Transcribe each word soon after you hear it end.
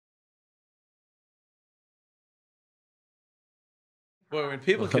Boy, when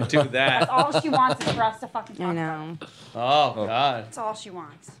people can do that. That's all she wants is for us to fucking talk I about. know. Oh, God. That's all she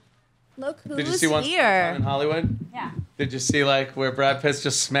wants. Look who's Did you see Once Upon a Time in Hollywood? Yeah. Did you see like where Brad Pitt's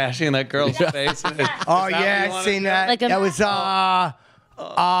just smashing that girl's face? And Oh yeah, I seen that. Like a- that was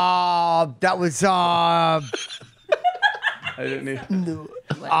I didn't even.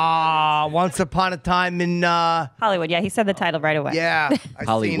 Once Upon a Time in Hollywood. Yeah, he said the title right away. yeah. I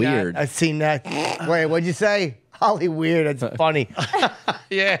Holly seen Weird. That. I seen that. Wait, what'd you say? Holly Weird. That's funny.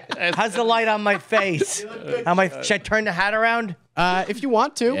 Yeah. How's the light on my face? Should I turn the hat around? If you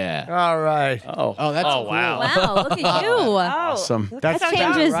want to. Yeah. All right. Oh, that's oh cool. wow. Wow, look at you. Awesome. That's That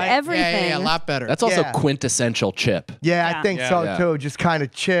changes right? everything. Yeah, a lot better. That's also Yeah. quintessential Chip. Yeah, Yeah. I think Yeah. so Yeah. too. Just kind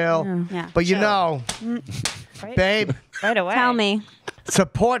of chill. Yeah. But you Chill. know, Right, babe, right away. Tell me.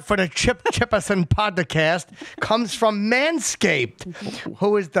 support for the Chipperson Podcast comes from Manscaped,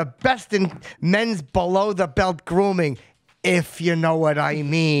 who is the best in men's below-the-belt grooming, if you know what I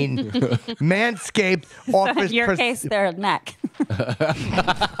mean. Manscaped offers... In your case, their neck.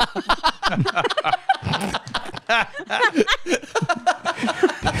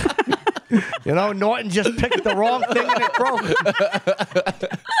 You know, Norton just picked the wrong thing and it broke.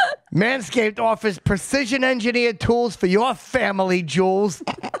 Manscaped offers precision-engineered tools for your family jewels.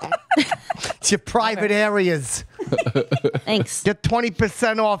 It's your private areas. Thanks. Get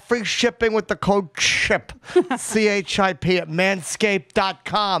 20% off free shipping with the code CHIP, C-H-I-P, at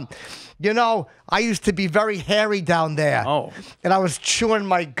manscaped.com. You know, I used to be very hairy down there. Oh. And I was chewing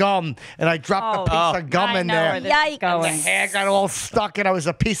my gum, and I dropped a piece of gum I in know there. where this is Yikes. going. Hair got all stuck, and I was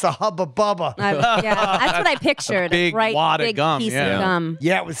a piece of Hubba Bubba. Yeah, that's what I pictured. big right, wad of big gum, piece yeah. of gum.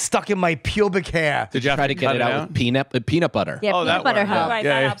 Yeah, it was stuck in my pubic hair. Did you have Try to get cut it out with peanut butter. Yeah, Oh, that peanut butter worked, hub. Right,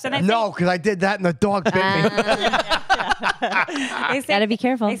 Yeah, that yeah. helps. And they No, because I did that and the dog bit me. They say, Gotta be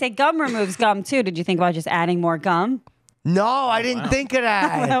careful. They say gum removes gum too. Did you think about just adding more gum? No, I didn't think of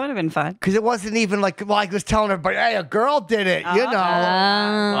That that. would have been fun. Because it wasn't even like I was telling everybody, hey, a girl did it, you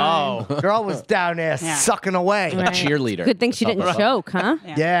know. Oh. Girl was down there Yeah. sucking away. A cheerleader. Good thing she didn't choke, huh?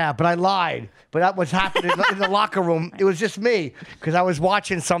 Yeah, but I lied. But that was happening in the locker room. It was just me because I was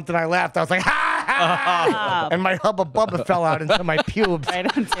watching something. I laughed. I was like, ha, ha, ha. And my Hubba Bubba fell out into my pubes. Right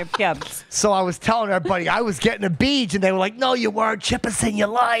onto your pubes. So I was telling everybody I was getting a beach, and they were like, no, you weren't, Chipperson, you're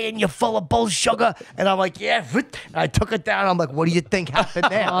lying, you're full of bull sugar. And I'm like, yeah. And I took it down. I'm like, what do you think happened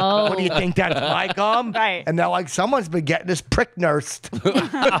there? What do you think, that's my gum? Right. And they're like, someone's been getting this prick nursed. They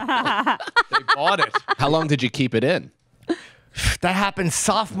bought it. How long did you keep it in? That happened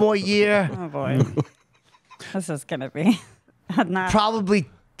sophomore year. Oh boy. This is gonna be not. Probably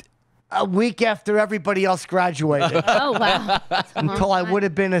a week after everybody else graduated. Oh, wow. Until I would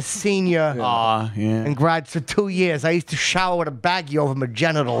have been a senior Aw, yeah. and grad for 2 years. I used to shower with a baggie over my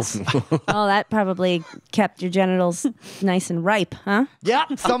genitals. Oh, that probably kept your genitals nice and ripe, huh? Yeah,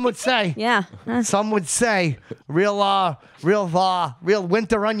 some would say. Yeah. Huh. Some would say real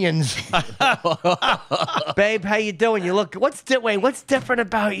winter onions. Babe, how you doing? You look. What's different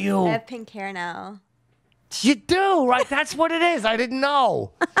about I you? have pink hair now. You do, right? That's what it is. I didn't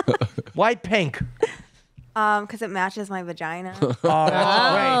know. Why pink? Because it matches my vagina. Oh, that's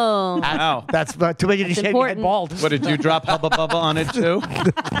great. Oh. Wow. That's too bad you didn't shave your head important. bald. What, did you drop Hubba Bubba on it too?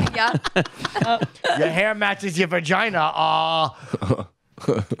 Yeah. Your hair matches your vagina.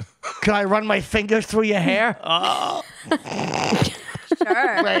 Can I run my fingers through your hair?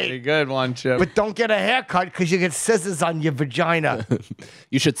 Sure. Pretty good one, Chip. But don't get a haircut because you get scissors on your vagina.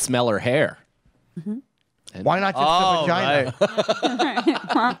 You should smell her hair. Why not just Oh, the vagina?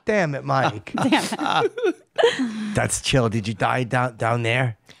 right. Damn it, Mike. That's chill. Did you die down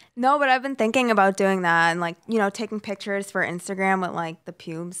there? No, but I've been thinking about doing that and taking pictures for Instagram with the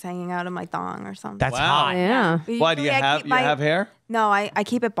pubes hanging out of my thong or something. That's Wow. hot. Yeah. Why do you Usually I have keep my- hair? No, I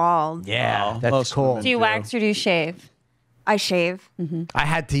keep it bald. Yeah, Oh, that's most cool. women Do you wax or do you shave? I shave. I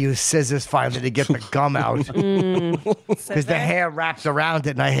had to use scissors finally to get the gum out because the hair wraps around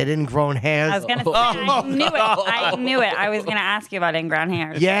it and I had ingrown hairs. I was gonna say. I knew it. I knew it. I was gonna ask you about ingrown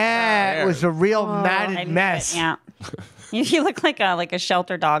hairs. Yeah, it was a real I matted knew mess. it, Yeah. You look like a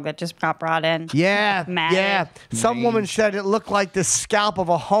shelter dog that just got brought in. Yeah, Matted. yeah. Some woman said it looked like the scalp of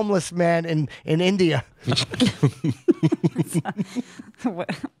a homeless man in India.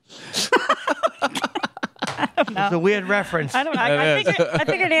 It's a weird reference. I don't know. I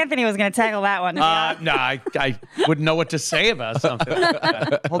figured Anthony was going to tackle that one. No, I wouldn't know what to say about something like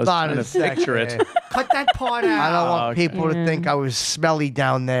that. Hold on a second. Picture it. Cut that part out. I don't want people to think I was smelly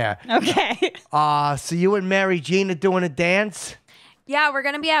down there. Okay. So you and Mary Jean are doing a dance? Yeah, we're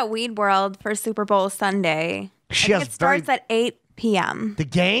going to be at Weed World for Super Bowl Sunday. She I has think it starts at 8 p.m. The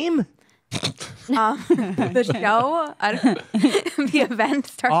game? The show, the event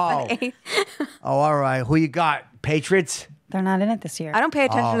starts at 8. Oh, all right. Who you got? Patriots? They're not in it this year. I don't pay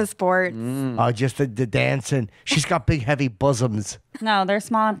attention to sports. Oh, just the dancing. She's got big, heavy bosoms. No, they're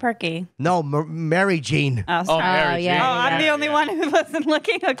small and perky. No, Mary Jean. Oh, Oh, sorry. Mary yeah. Jane. Oh, I'm the only one who wasn't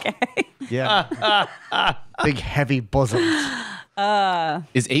looking. Okay. Yeah. Big, heavy bosoms.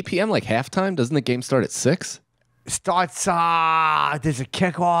 Is 8 p.m. like halftime? Doesn't the game start at 6? Starts, there's a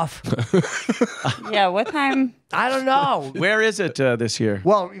kickoff. Yeah, what time? I don't know. Where is it this year?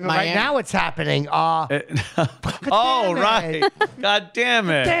 Well, right now it's happening. Oh, right. God damn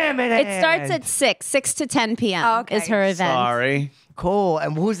it. Damn it. It starts at 6 to 10 p.m. Oh, okay. is her event. Sorry. Cool.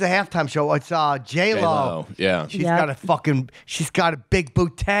 And who's the halftime show? It's J-Lo. J-Lo, yeah. She's got a big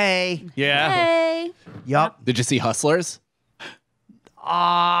bouquet. Yeah. Hey. Yup. Did you see Hustlers?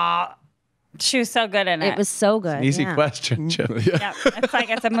 She was so good in it. It was so good. Easy yeah. question, Chip. Yeah, it's like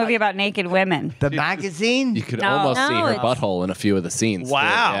it's a movie about naked women. The magazine? You could No. almost see No, her it's- butthole in a few of the scenes. too.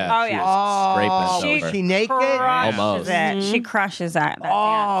 Wow. Oh, she yeah. was straight bent She- over. She naked? Crushes Almost. it. She crushes that.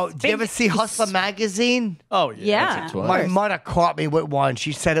 Oh, dance. did you ever see Hustler magazine? Oh, Yeah. Twice. My mother caught me with one.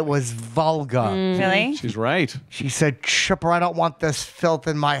 She said it was vulgar. Really? She's right. She said, Chipper, I don't want this filth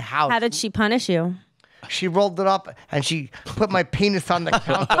in my house. How did she punish you? She rolled it up and she put my penis on the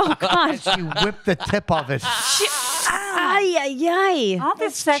counter. And she whipped the tip of it. Ay, ay, ay. All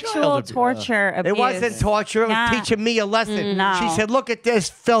this sexual child abuse. torture abuse. It wasn't torture. It was Yeah. teaching me a lesson. No. She said, look at this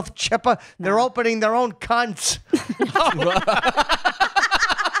filth, Chipper. They're opening their own cunts.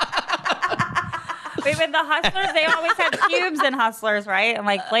 Wait, but the Hustlers, they always had pubes in Hustlers, right? And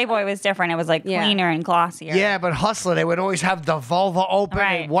like Playboy was different. It was like Yeah. cleaner and glossier. Yeah, but Hustler, they would always have the vulva open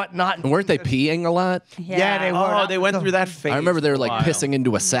Right. and whatnot. And weren't they peeing a lot? Yeah, they were. Oh, they went through that phase. I remember they were like Wow. pissing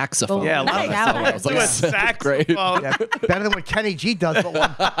into a saxophone. Yeah, a lot of I was like, Do a seventh grade. saxophone. Yeah, better than what Kenny G does. But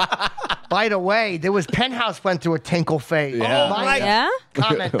one. By the way, there was Penthouse went through a tinkle phase. Yeah. Mine- right. Yeah?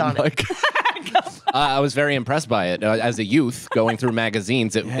 Comment on it. Like, I was very impressed by it. As a youth, going through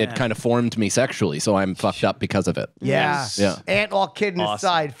magazines, it kind of formed me sexually, so I'm fucked up because of it. Yeah. Yeah. And all kidding Awesome.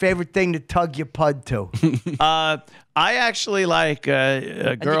 aside, favorite thing to tug your pud to. I actually like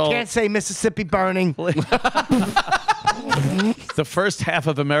a And girl. you can't say Mississippi burning. The first half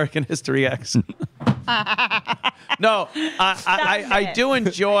of American History X. No, I do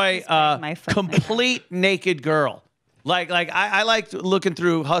enjoy my foot. complete naked girl. Like I liked looking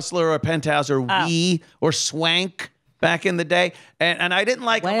through Hustler or Penthouse or Wee or Swank back in the day, and I didn't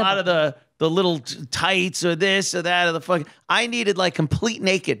like a lot of the little tights or this or that or the fucking. I needed like complete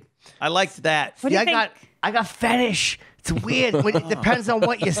naked. I liked that. What do you think? I got fetish. It's weird. It depends on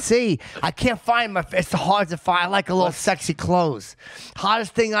what you see. I can't find my. It's hard to find. I like a little sexy clothes.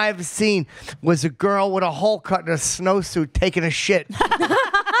 Hottest thing I ever seen was a girl with a hole cut in a snowsuit taking a shit.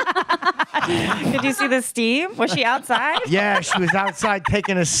 Did you see the steam? Was she outside? Yeah, she was outside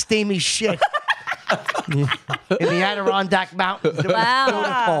taking a steamy shit. In the Adirondack Mountains. It was Wow.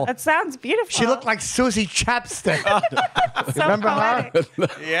 beautiful. That sounds beautiful. She looked like Susie Chapstick. so Remember her?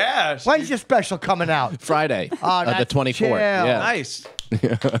 poetic. Yeah. When's your special coming out? Friday, the that's 24th. chill. Yeah. Nice.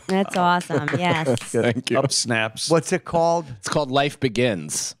 That's awesome. Yes. Thank you. Up snaps. What's it called? It's called Life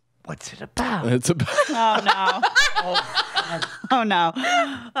Begins. What's it about? It's about Oh no. Oh no.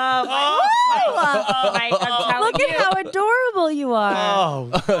 Oh my God. Look at how adorable you are.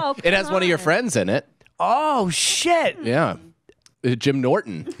 Oh, it has one of your friends in it. Oh, shit. Yeah. Jim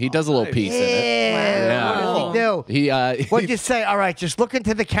Norton. He does a little piece in it. Yeah. What does he do? He What'd you say? All right, just look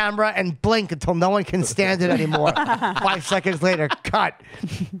into the camera and blink until no one can stand it anymore. 5 seconds later, cut.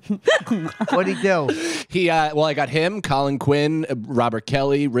 What'd he do? well, I got him, Colin Quinn, Robert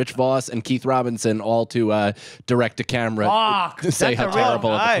Kelly, Rich Voss, and Keith Robinson all to direct a camera Fuck, to say that's how a real terrible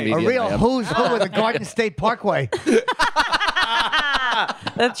of a guy. comedian A real I am. who's who of the Garden State Parkway.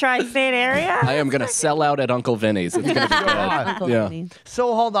 The tri-state area. I am going to sell out at Uncle Vinny's. It's going to be good. Uncle Yeah. Vinny.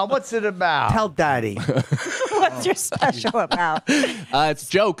 So hold on, what's it about? Tell Daddy. What's your special about? It's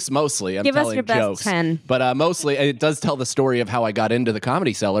jokes mostly. I'm Give us telling your best jokes. 10. But mostly, it does tell the story of how I got into the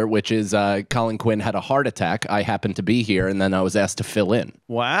Comedy Cellar, which is Colin Quinn had a heart attack. I happened to be here, and then I was asked to fill in.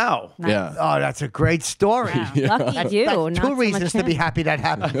 wow. Yeah. Oh, that's a great story. Lucky you. That's not two so reasons much to be him. happy that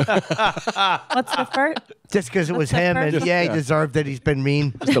happened. What's the first? Just because it was him, and he deserved it. He's been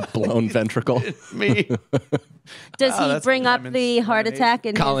mean. Just a blown ventricle. Me. Does he that's bring up lemon the heart lemonade. attack?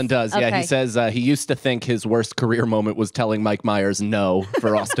 In Colin does, yeah. He says he used to think his worst career moment was telling Mike Myers no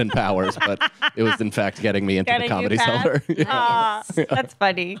for Austin Powers, but it was in fact getting me into the Comedy Cellar. Aw, that's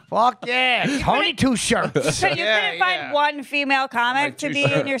funny. Fuck yeah. Tony Two Shirts. So you couldn't find one female comic to be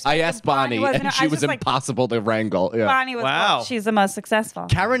in your I asked Bonnie, and she was impossible to wrangle. Yeah. Bonnie was Wow. she's the most successful.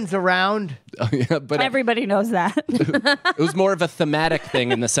 Kerryn's around. Yeah, but Everybody knows that. it was more of a thematic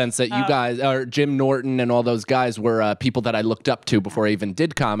thing in the sense that you guys, or Jim Norton and all those guys were people that I looked up to before I even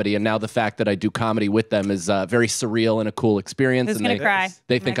did comedy, and now the fact that I do comedy with them is very surreal and a cool experience. Who's and gonna cry?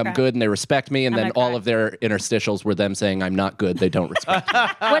 They I'm think gonna I'm cry. good and they respect me, and I'm then gonna all cry. of their interstitials were them saying I'm not good. They don't respect me.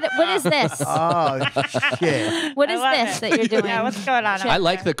 What is this? Oh, shit. What I is love this it. that you're doing? Yeah, what's going on? I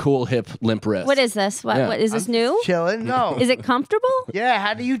like the cool hip limp wrist. What is this? What? Yeah. What is this new? Chilling? No. Is it comfortable? Yeah,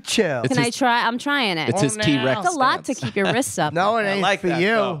 how do you chill? Can I try? I'm trying it. It's his now. T-Rex. It's a lot to stance. keep your wrists up. No, it I ain't like for that, you.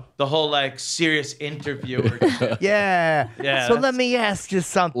 though. The whole like serious interviewer. Yeah. Yeah, So that's- let me ask you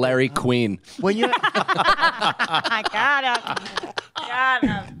something. Larry Queen. When you I got him. Got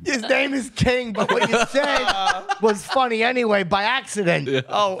him. his name is King, but what you said was funny anyway by accident.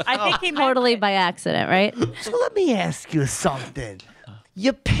 Oh, I think he Totally by accident, right? So let me ask you something.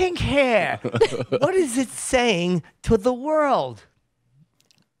 Your pink hair, what is it saying to the world?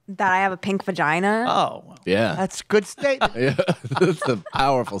 That I have a pink vagina. oh. Yeah. That's a good statement. Yeah. That's a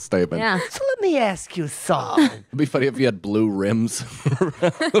powerful statement. Yeah. So let me ask you something. It'd be funny if you had blue rims around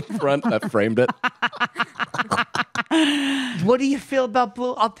the front that framed it. What do you feel about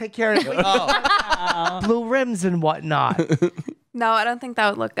blue? I'll take care of it. Blue rims and whatnot. No, I don't think that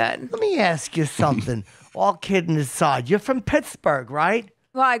would look good. Let me ask you something. All kidding aside, you're from Pittsburgh, right?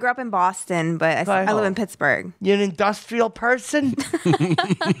 Well, I grew up in Boston, but I live in Pittsburgh. You're an industrial person? No.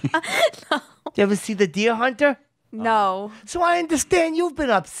 You ever see The Deer Hunter? No. So I understand you've been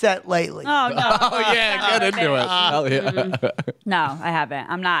upset lately. Oh no. Oh, yeah. Get into it. Hell yeah. No, I haven't.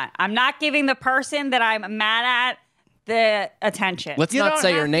 I'm not. I'm not giving the person that I'm mad at the attention. Let's You not don't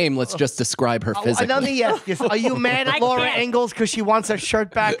say her have- name. Let's just describe her physically. Let me ask you, are you mad I at Laura can't. Ingalls because she wants her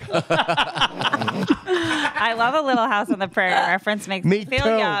shirt back? I love a Little House on the Prairie reference. Makes Me me feel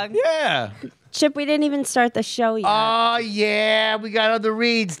too. young. Yeah. Chip, we didn't even start the show yet. Oh, yeah. We got other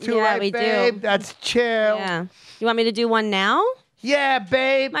reads too, Yeah, right, we do. babe? That's chill. Yeah. You want me to do one now? Yeah,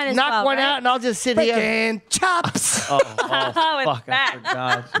 babe. Might as Knock well, one right? out and I'll just sit here and chops. Oh, it's Fuck, I back.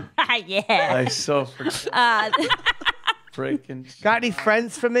 forgot. Yeah. I so forgot. Freaking. Got any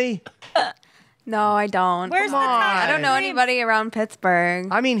friends for me? No, I don't. Where's the Come on. time? I don't know anybody around Pittsburgh.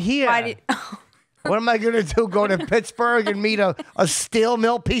 I mean, here. Why do What am I going to do? Go to Pittsburgh and meet a steel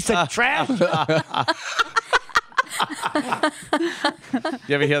mill piece of trash?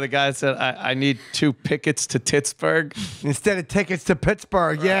 You ever hear the guy that said, I need 2 pickets to Pittsburgh? Instead of tickets to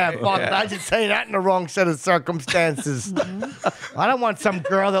Pittsburgh. Yeah, fuck. yeah. I just say that in the wrong set of circumstances. I don't want some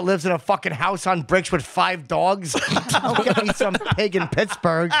girl that lives in a fucking house on bricks with 5 dogs. Don't get me some pig in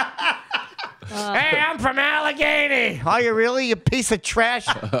Pittsburgh. Hey, I'm from Allegheny. Are you really, you piece of trash?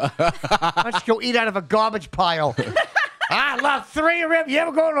 Why don't you go eat out of a garbage pile? I love 3 rib. You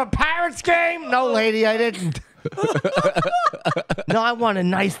ever go to a Pirates game? No, lady, I didn't. No, I want a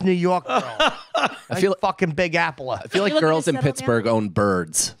nice New York girl. I feel fucking Big Apple. I feel like looking girls to in settle Pittsburgh own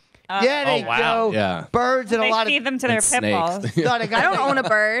birds. Yeah, they wow. do. Yeah. Birds and They a lot feed of. them to their and pit bulls. snakes. No, they I got don't own a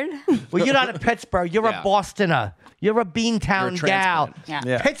bird. Well, you're not a Pittsburgh. You're Yeah. a Bostoner. You're a Beantown You're a gal. transplant.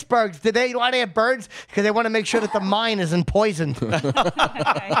 Yeah. Yeah. Pittsburgh's, why they have birds? Because they want to make sure that the mine isn't poisoned.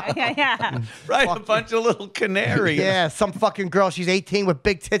 Yeah. Right, a bunch of little canaries. Yeah, some fucking girl, she's 18 with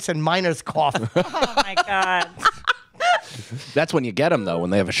big tits and miner's cough. Oh my God. That's when you get them, though, when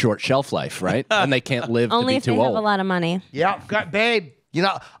they have a short shelf life, right? And they can't live Only to if be they too have old. a lot of money. Yeah, babe. You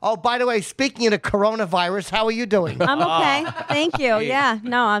know, oh, by the way, speaking of the coronavirus, how are you doing? I'm okay. Thank you. Yeah.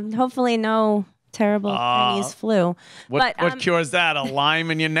 No, I'm hopefully no terrible Chinese flu. What but cures that? A lime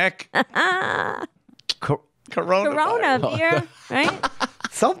in your neck? Cor- Corona. Corona beer, right?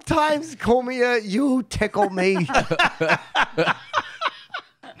 Sometimes, Comia, you tickle me.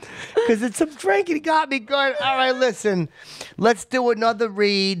 Because it's some drinking got me going. All right, listen. Let's do another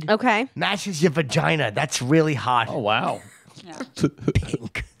read. Okay. Matches your vagina. That's really hot. Oh, wow.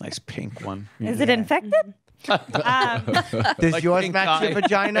 Pink. Nice pink one. Is it infected? Does Like yours pink match your eye.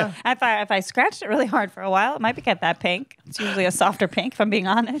 vagina? If I scratched it really hard for a while, it might get that pink. It's usually a softer pink, if I'm being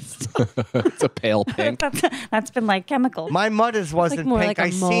honest. It's a pale pink. That's been like chemical. My mother's wasn't more pink. like a I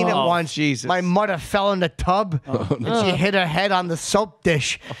seen it mole. once. Jesus. My mother fell in the tub and she hit her head on the soap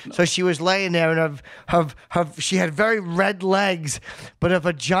dish. So she was laying there and she had very red legs, but her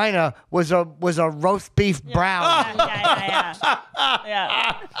vagina was a roast beef brown.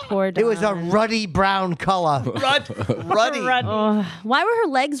 Yeah. Poor It was a Dawn. ruddy brown color. Ruddy. Why were her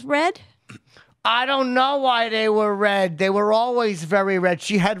legs red? I don't know why they were red. They were always very red.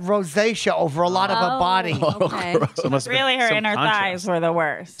 She had rosacea over a lot of her body. Okay. So it must have Really, been her some inner contrast. thighs were the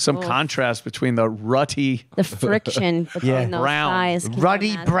worst. Some contrast between the rutty. The friction between those Brown. thighs. Can you Ruddy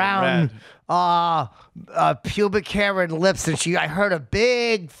imagine? brown, Red. pubic hair and lips, and I heard a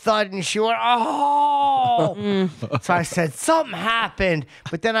big thud, and she went, "Oh!" So I said something happened,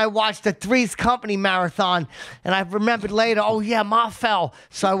 but then I watched the Three's Company marathon, and I remembered later, oh yeah, Ma fell.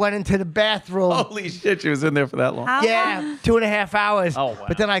 So I went into the bathroom. Holy shit, she was in there for that long. How Yeah, long? 2.5 hours. Oh, wow.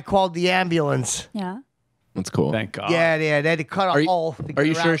 But then I called the ambulance. Yeah. That's cool. Thank God. Yeah, they had to cut a Are you, hole. to are get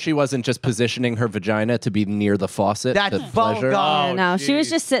you her sure out. she wasn't just positioning her vagina to be near the faucet? That's to pleasure? vulgar. Yeah, no, she was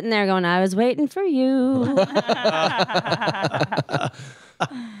geez. just sitting there going, I was waiting for you.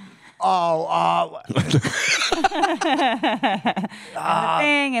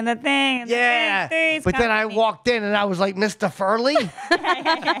 And the thing. Yeah, but then I walked in and I was like, Mr. Furley?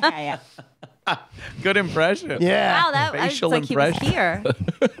 Good impression. Yeah. Wow, that was Facial like he was impression. here.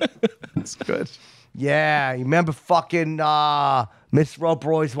 That's good. Yeah, you remember fucking Miss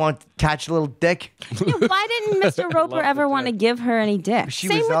Roper always wanted to catch a little dick? Yeah, why didn't Mr. Roper ever want to give her any dick? She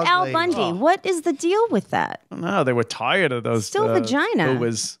Same was with Al ugly. Bundy. Oh. What is the deal with that? No, they were tired of those. Still vagina. Who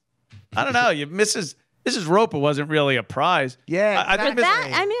was? I don't know. Mrs. Roper wasn't really a prize. Yeah, I think That,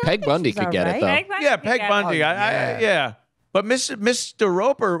 I mean, I Peg think Bundy she's could get it, all though. right. Yeah, Peg Bundy. Yeah. But Mr.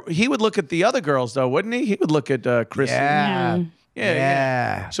 Roper, he would look at the other girls, though, wouldn't he? He would look at Chrissy. Yeah.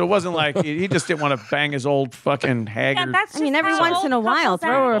 Yeah. So it wasn't like he just didn't want to bang his old fucking haggard. that's I mean, just every how once in a old while, couples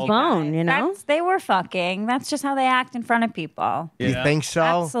throw her a act, bone, guys. you know? They were fucking. That's just how they act in front of people. You think so?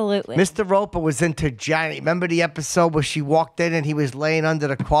 Absolutely. Mr. Roper was into Janet. Remember the episode where she walked in and he was laying under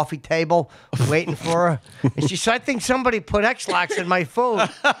the coffee table waiting for her? And she said, I think somebody put X-Lax in my food.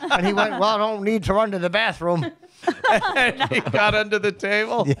 And he went, well, I don't need to run to the bathroom. He got under the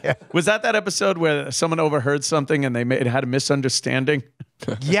table. Yeah. Was that episode where someone overheard something and they had a misunderstanding?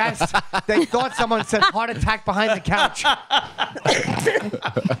 Yes. They thought someone said heart attack behind the couch.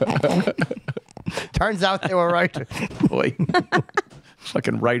 Turns out they were right. Boy,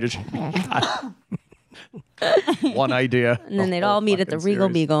 fucking writers. One idea. And then they'd all meet at the fucking Regal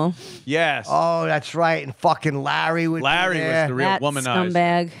series. Beagle. Yes. Oh, that's right. And fucking Larry was Larry there. was the real That womanizer.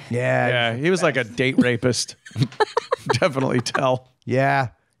 scumbag. Yeah. Yeah, he was like a date rapist. Definitely tell. Yeah.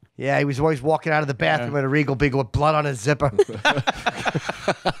 Yeah, he was always walking out of the bathroom at a Regal Beagle with blood on his zipper.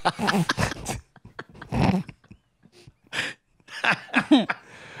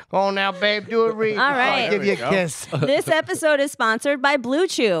 Oh, now, babe, do a read. All right. I'll give you a There we go. kiss. This episode is sponsored by Blue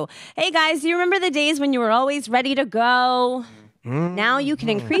Chew. Hey guys, do you remember the days when you were always ready to go? Now you can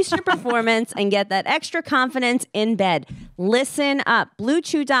increase your performance and get that extra confidence in bed. Listen up.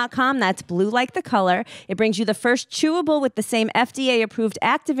 BlueChew.com, that's blue like the color. It brings you the first chewable with the same FDA-approved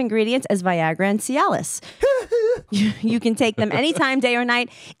active ingredients as Viagra and Cialis. You can take them anytime, day or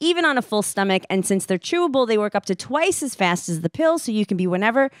night, even on a full stomach. And since they're chewable, they work up to twice as fast as the pill, so you can be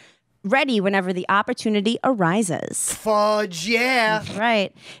ready whenever the opportunity arises. Fudge, yeah.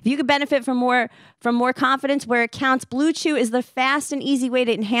 Right. If you could benefit from more confidence where it counts, Blue Chew is the fast and easy way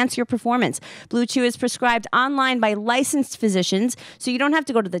to enhance your performance. Blue Chew is prescribed online by licensed physicians, so you don't have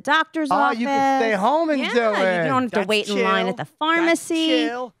to go to the doctor's office. You can stay home and do it. You don't have to That's wait in line chill. at the pharmacy. That's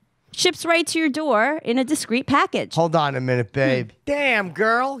chill. Ships right to your door in a discreet package. Hold on a minute, babe. Damn,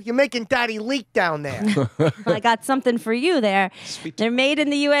 girl. You're making daddy leak down there. I got something for you there. They're made in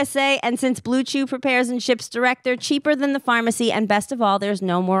the USA, and since Blue Chew prepares and ships direct, they're cheaper than the pharmacy, and best of all, there's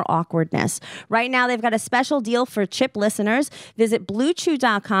no more awkwardness. Right now, they've got a special deal for Chip listeners. Visit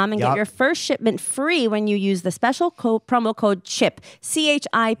BlueChew.com and get your first shipment free when you use the special promo code CHIP,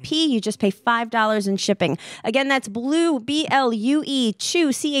 C-H-I-P. You just pay $5 in shipping. Again, that's Blue, B-L-U-E,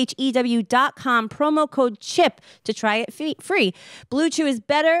 Chew, C-H-E-W.com, promo code CHIP to try it free. Blue Chew is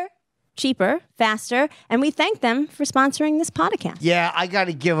better, cheaper, faster, and we thank them for sponsoring this podcast. Yeah, I got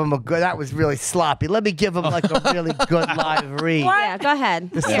to give him a good. That was really sloppy. Let me give him like a really good live read. Yeah, go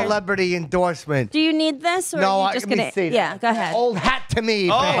ahead. The celebrity endorsement. Do you need this, or No, are you just let me gonna? see that. Yeah, go ahead. Old hat to me,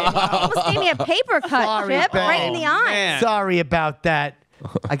 babe. Almost gave me a paper cut, Sorry, Chip, babe. right in the eye. Man. Sorry about that.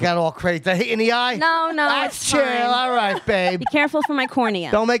 I got all crazy. Did I hit you in the eye? No, That's it's chill. fine. All right, babe. Be careful for my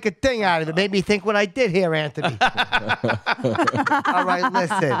cornea. Don't make a thing out of it. Made me think what I did here, Anthony. All right,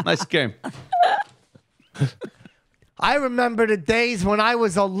 listen. Nice game. I remember the days when I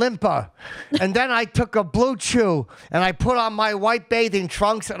was a limper, and then I took a Blue Chew, and I put on my white bathing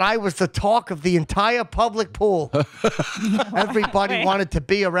trunks, and I was the talk of the entire public pool. Everybody wanted to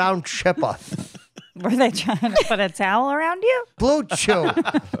be around Chipper. Were they trying to put a towel around you? Blue Chew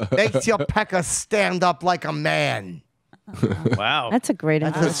makes your pecker stand up like a man. Wow. That's a great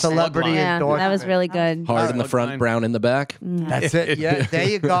That's a endorsement. celebrity Yeah, endorsement. that was really good. Hard in the front, brown in the back. That's it. Yeah, there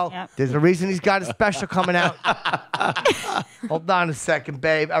you go. Yep. There's a reason he's got a special coming out. Hold on a second,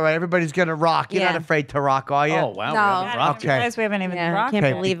 babe. All right, everybody's gonna rock. You're Yeah. not afraid to rock, are you? Oh, wow. No. we haven't I rocked didn't yet. realize we haven't even Yeah, I rocked. can't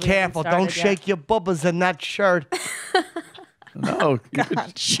Okay, believe be we haven't careful. started Don't yet. shake your bubbas in that shirt. No, you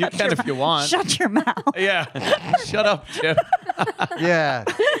can if you want. Shut your mouth. Yeah. Shut up, Chip. Yeah.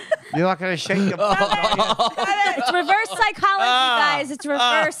 You're not gonna shake your bubbas. It's reverse psychology, guys. It's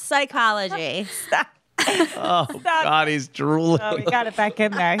reverse psychology. Oh, God, he's drooling. Oh, we got it back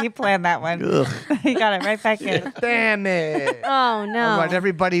in there. He planned that one. He got it right back in. Damn it. Oh, no. All right,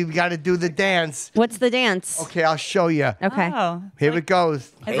 everybody, we got to do the dance. What's the dance? Okay, I'll show you. Okay. Oh. Here it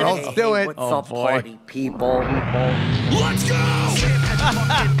goes. Girls, do it. What's Oh, up, boy. party people? Let's go!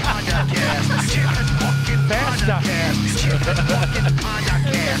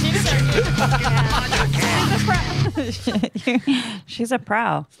 She's a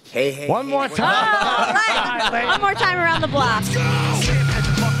pro. Hey, One more time. All right. One more time around the block.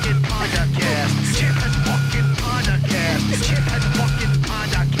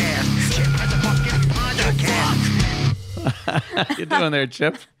 You doing there,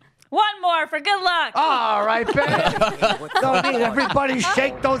 Chip? One more for good luck. All right, babe. Don't need everybody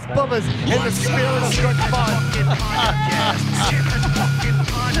shake those bubbas in the spirit of good fun.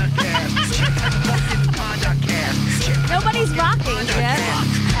 Nobody's rocking yet.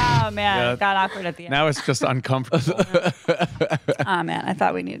 Oh, man. Yeah. It got awkward at the end. Now it's just uncomfortable. Oh, man. I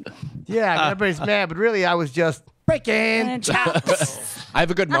thought we needed. Yeah, everybody's mad, but really, I was just breaking. I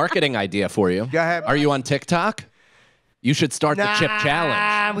have a good marketing idea for you. Go ahead. Are you on TikTok? You should start the Chip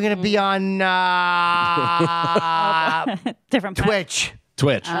Challenge. We're gonna be on Different plan. Twitch.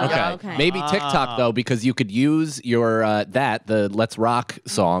 Twitch. Oh, okay. Maybe TikTok though, because you could use your the Let's Rock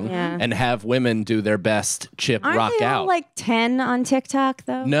song Yeah. and have women do their best Chip Aren't rock they all out. like 10 on TikTok,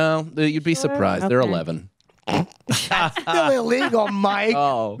 though? No, you'd be surprised. They're Okay. 11. Still illegal, Mike.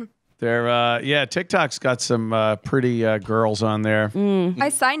 Oh. They're, yeah, TikTok's got some pretty girls on there. I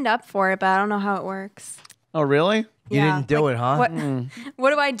signed up for it, but I don't know how it works. Oh, really? You didn't do it, huh?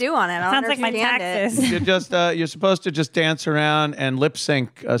 What do I do on it? I don't Sounds like my understand it. taxes. You just you're supposed to just dance around and lip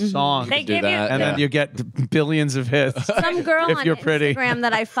sync a song, They do give you. that. and then you get billions of hits. Some girl If on you're pretty. Instagram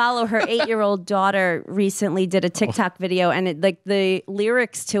that I follow, her 8-year-old daughter recently did a TikTok video, and it, like the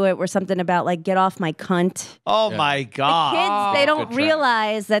lyrics to it were something about like "get off my cunt." Oh my God! Kids, they don't good track.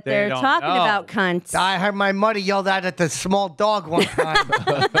 realize that They they're don't talking know. about cunts. I heard my mother yell that at the small dog one time.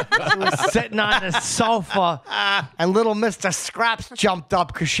 She was sitting on the sofa, and little Mr. Scraps jumped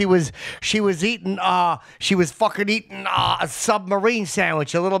up because she was fucking eating a submarine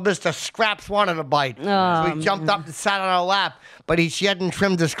sandwich. And little Mr. Scraps wanted a bite, so he jumped up and sat on her lap. But she hadn't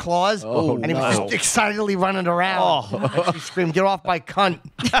trimmed his claws, and he was just excitedly running around. And she screamed, "Get off my cunt!"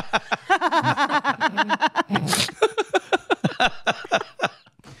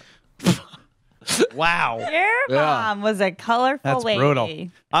 Wow, Your mom was a colorful that's lady. brutal.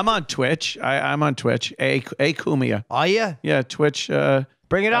 I'm on Twitch. I'm on Twitch. A Kumia. Are you? Yeah, Twitch.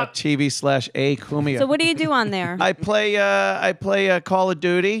 Bring it up. TV/A Kumia. So what do you do on there? I play Call of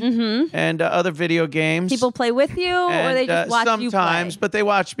Duty and other video games. People play with you, or and, they just watch you play? sometimes, but they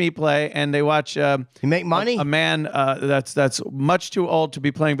watch me play, and they watch You make money? a man that's much too old to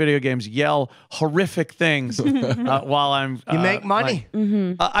be playing video games yell horrific things while I'm. You make money?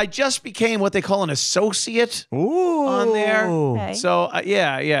 I just became what they call an associate Ooh. on there. Okay. So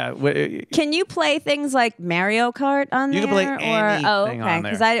yeah. Can you play things like Mario Kart on You there? can play or, anything oh, okay. on there.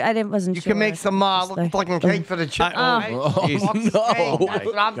 Because I wasn't You sure. can make some fucking cake for the chipper. Oh, Jesus. That's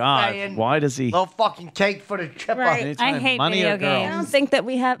what I'm God, saying. why does he? Little fucking cake for the chipper. Right. Anytime I hate money video or girls? I don't games. think that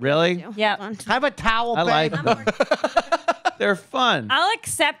we have. Really? Yeah. Have a towel, I like babe. them. They're fun. I'll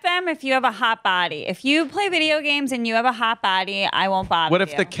accept them if you have a hot body. If you play video games and you have a hot body, I won't bother What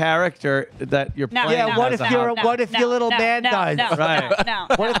if you. the character that you're No, playing Yeah, no, what has if a you're hot- what if your little man does? No, Right. No.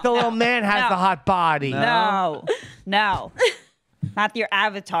 What if the little man has No. a hot body? No. Not your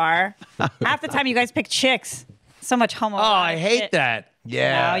avatar. Half the time you guys pick chicks. So much homo. Oh, I hate that.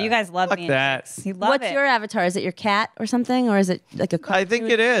 Yeah. No, you guys love Fuck me. that. You love What's it. your avatar? Is it your cat or something, or is it like a? I think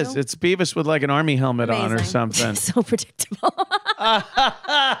it is. It's Beavis with like an army helmet on or Amazing. something. So predictable.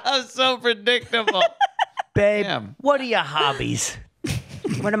 So predictable. Babe, Damn. what are your hobbies?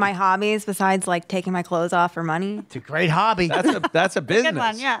 What are my hobbies besides like taking my clothes off for money? It's a great hobby. That's a business. Good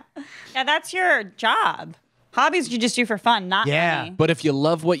one, yeah. Yeah, that's your job. Hobbies you just do for fun, not Yeah. money. But if you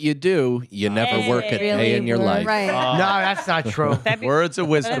love what you do, you never work a day in your life. Right. No, that's not true. Words of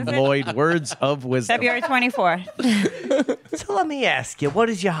wisdom, Lloyd. Words of wisdom. February 24th. So let me ask you, what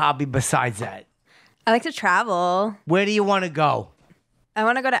is your hobby besides that? I like to travel. Where do you want to go? I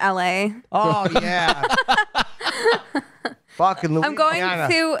want to go to LA. Oh, yeah. Fucking Louisiana. I'm going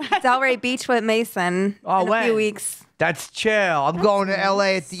to Delray Beach with Mason Oh, in a when? few weeks. That's chill. I'm going to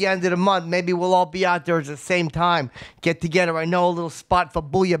LA at the end of the month. Maybe we'll all be out there at the same time. Get together. I know a little spot for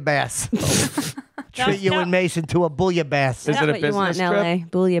bouillabaisse. Treat you and Mason to a bouillabaisse. Is it a What you want business in trip? LA?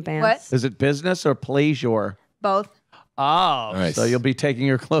 Booyah bands. What? Is it business or pleasure? Both. Oh, Nice. so you'll be taking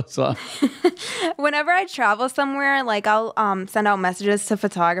your clothes off. Whenever I travel somewhere, like I'll send out messages to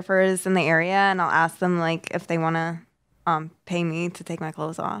photographers in the area and I'll ask them like if they want to pay me to take my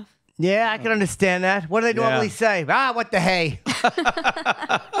clothes off. Yeah, I can understand that. What do they normally say? Ah, what the hey?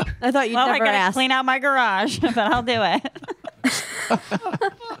 I thought you'd Well, I never gotta ask. clean out my garage, but I'll do it.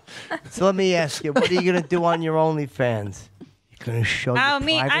 So let me ask you, what are you going to do on your OnlyFans? You're going to show your Oh,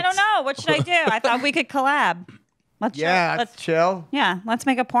 me? I privates? don't know. What should I do? I thought we could collab. Let's Yeah, let's that's chill. let's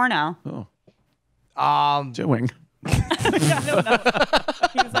make a porno. Doing.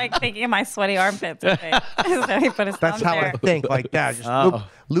 He's like thinking of my sweaty armpits. I think. So he put his That's thumb how there. I think, like that. Just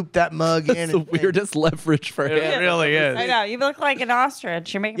loop that mug in. It's the weirdest leverage for It him. really is. I know. You look like an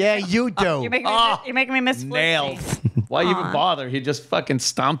ostrich. You're making Yeah, me, you do. you're making me miss Nailed. Felicity. Why even bother? He just fucking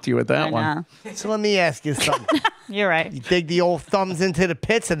stomped you with that I one. know. So let me ask you something. You're right. You dig the old thumbs into the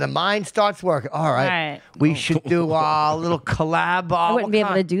pits and the mind starts working. All right. Right. We should do a little collab. I wouldn't be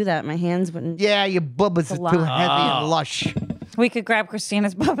able to do that. My hands wouldn't. Yeah, your bubbas are lot. too heavy and lush. We could grab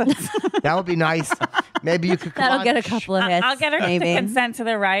Christina's bubbas. That would be nice. Maybe you could come That'll on get the a couple of hits. I'll get her maybe. to consent to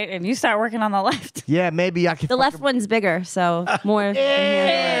the right, and you start working on the left. Yeah, maybe I could. The left one's bigger, so more.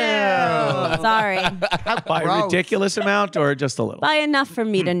 Sorry. By a ridiculous amount or just a little? By enough for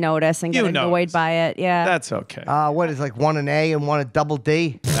me to notice and You get annoyed notice. by it. Yeah. That's okay. What is like one an A and one a double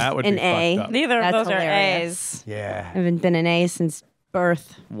D? That would an be A. fucked up. Neither of That's those hilarious. are A's. Yeah. I haven't been an A since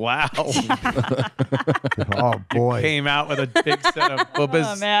birth. Wow. Oh boy. Came out with a big set of bubbas.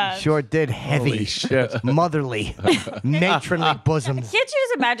 Oh man. Sure did. Heavy. Holy shit. Motherly. Matronly bosoms. Can't you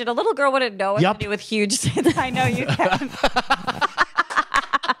just imagine a little girl wouldn't know what Yup. to do with huge tits? I know you can.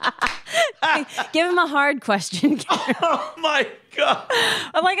 Give him a hard question. Oh my God.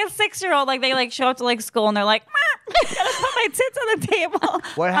 I'm like a 6-year-old. Like they like show up to like school and they're like, "Ma, I gotta put my tits on the table."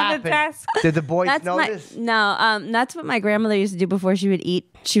 What on happened? The desk. Did the boys That's notice? that's what my grandmother used to do before she would eat.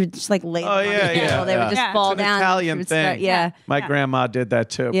 She would just like lay them on yeah, the table. yeah, They would yeah. just Yeah. fall It's an down. and Italian she would thing. start- yeah. My grandma did that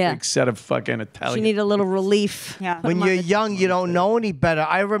too. Yeah. Big set of fucking Italian. She needed a little relief. Yeah. Put When 'em on you're the- young, you don't know any better.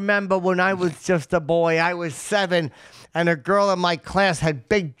 I remember when I was just a boy, I was 7, and a girl in my class had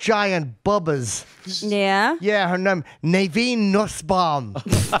big, giant bubbas. Yeah. Yeah, her name, Naveen Nussbaum.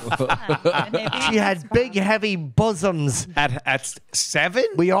 She had big, heavy bosoms. At 7?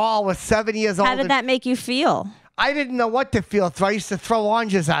 We all were 7 years old. How did that make you feel? I didn't know what to feel, so I used to throw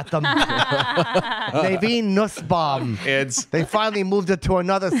oranges at them. Naveen Nussbaum. Kids. They finally moved her to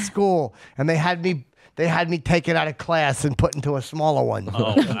another school, and they had me taken out of class and put into a smaller one.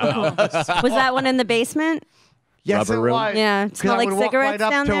 Was that one in the basement? Yes, Rubber it room? was. Yeah, 'Cause smell I like would walk cigarettes right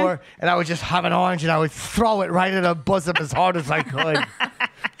up down to there? her, and I would just have an orange, and I would throw it right in her bosom as hard as I could.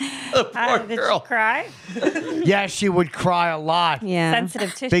 Poor Did she girl. cry? Yeah, she would cry a lot. Yeah.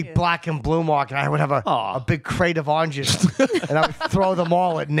 Sensitive tissue. Big black and blue mark, and I would have a big crate of oranges, and I would throw them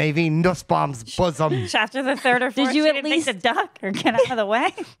all at Naveen Nussbaum's bosom. After the third or fourth, Did you she at didn't think least- to duck or get out of the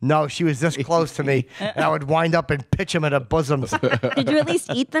way? No, she was this close to me, and I would wind up and pitch them at her bosoms. Did you at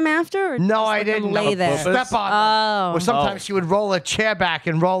least eat them after? Or No, just I let them didn't. Lay there. Step on them. Oh. Or sometimes she would roll a chair back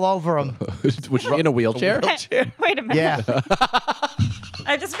and roll over them. Was she in a wheelchair? Wait a minute. Yeah.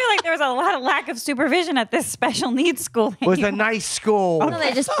 I just feel like there was a lot of lack of supervision at this special needs school. It was a nice school. No,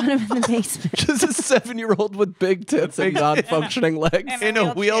 they just put him in the basement. Just a 7-year-old with big tits and non-functioning legs. In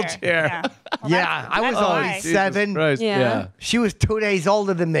a wheelchair. Yeah, Yeah, I was that's only why. 7. Christ. Yeah. Yeah. She was 2 days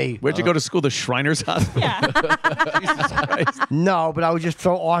older than me. Where'd you go to school? The Shriners Hospital? Yeah. Jesus Christ. No, but I would just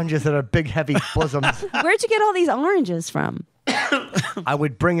throw oranges at her big, heavy bosoms. Where'd you get all these oranges from? I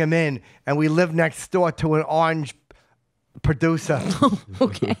would bring them in, and we lived next door to an orange producer.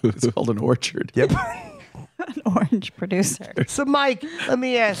 Okay. It's called an orchard. Yep. An orange producer. So, Mike, let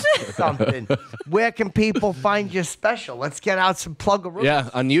me ask you something. Where can people find your special? Let's get out some plug-a-roos. Yeah,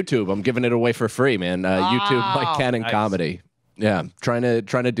 on YouTube. I'm giving it away for free, man. YouTube, Mike Cannon Comedy. Yeah, trying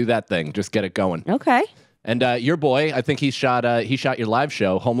to do that thing. Just get it going. Okay. And your boy, I think he shot your live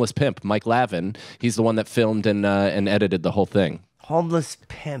show, Homeless Pimp, Mike Lavin. He's the one that filmed and edited the whole thing. Homeless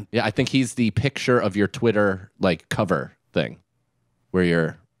Pimp. Yeah, I think he's the picture of your Twitter like cover thing, where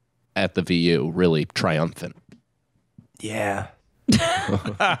you're at the VU, really triumphant. Yeah.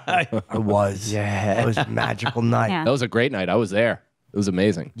 I was. Yeah. It was a magical night. Yeah. That was a great night. I was there. It was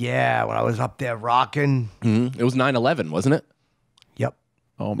amazing. Yeah, when I was up there rocking. It was 9/11, wasn't it? Yep.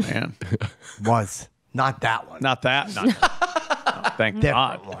 Oh man, Was. Not that one. not that. Not oh, thank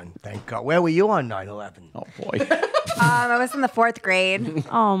Different God. one. Thank God. Where were you on 9/11? Oh boy. I was in the 4th grade.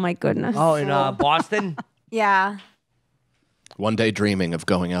 Oh my goodness. Oh, in Boston? Yeah. One day dreaming of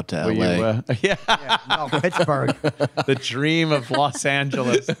going out to Were LA. you, yeah, No, Pittsburgh. the dream of Los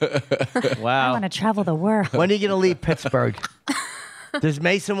Angeles. I Wow. want to travel the world. When are you going to leave Pittsburgh? Does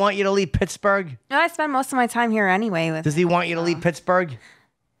Mason want you to leave Pittsburgh? No, I spend most of my time here anyway. Does he want you to leave Pittsburgh?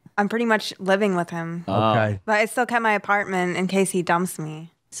 I'm pretty much living with him. Okay. But I still kept my apartment in case he dumps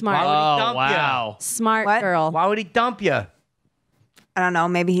me. Smart. Why would he Oh dump wow. Smart What? girl. Why would he dump you? I don't know.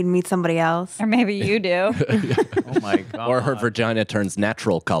 Maybe he'd meet somebody else. Or maybe you do. Oh my God. Or her vagina turns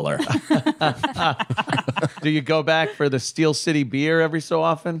natural color. Do you go back for the Steel City beer every so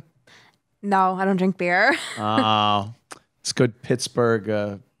often? No, I don't drink beer. Oh, it's good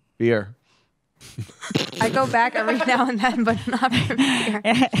Pittsburgh beer. I go back every now and then, but not for beer.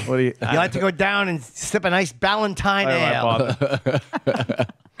 What do you? You like to go down and sip a nice Ballantine I don't ale.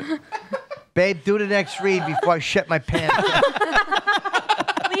 bother. Babe, do the next read before I shit my pants.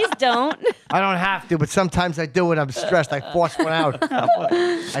 Please don't. I don't have to, but sometimes I do when I'm stressed. I force one out.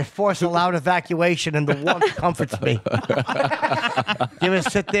 I force a loud evacuation, and the warmth comforts me. You ever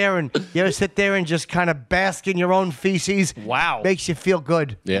sit there and just kind of bask in your own feces? Wow. Makes you feel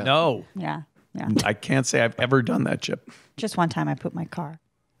good. Yeah. No, Yeah. Yeah. I can't say I've ever done that, Chip. Just one time I pooped my car.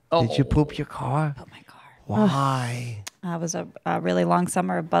 Did you poop your car? Pooped my car. Why? It was a really long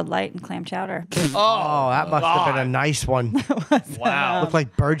summer of Bud Light and clam chowder. Oh, that must have been a nice one. Wow. Looked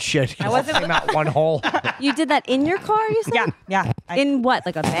like bird shit. It wasn't- came out one hole. You did that in your car, you said? Yeah. Yeah. In what?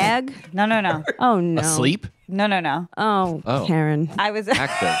 Like a bag? No, no, no. Oh, no. Asleep? No, no, no. Oh, Oh. Karen. I was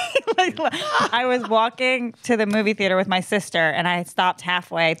Active. I was walking to the movie theater with my sister, and I stopped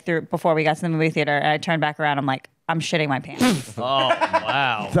halfway through before we got to the movie theater, and I turned back around. I'm like, I'm shitting my pants. Oh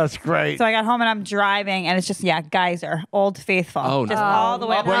wow. That's great. So I got home and I'm driving, and it's just geyser, Old Faithful, Oh, just no. all the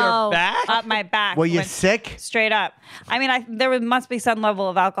way Up your down, back? up my back. Were you went sick? Straight up. I mean, there must be some level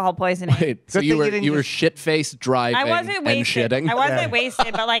of alcohol poisoning. Wait, so Good you thing were you didn't you were just- shit faced driving I wasn't and wasted. shitting. I wasn't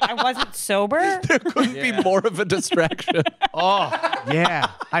wasted, but like I wasn't sober. Couldn't be more of a distraction. Yeah.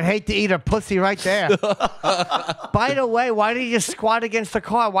 I'd hate to eat a pussy right there. By the way, why did you squat against the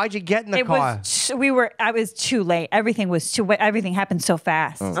car? Why'd you get in the It car? was I was too late. Everything was too. Everything happened so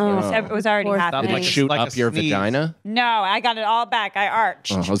fast. It was already Poor happening. thing. Like shoot Like a up your sneeze. vagina. No, I got it all back. I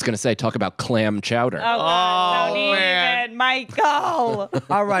arched. I was gonna say talk about clam chowder. Oh, God, don't man. even, Michael.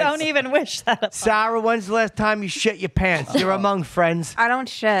 All right. Don't even wish that. Upon. Sarah, when's the last time you shit your pants? You're among friends. I don't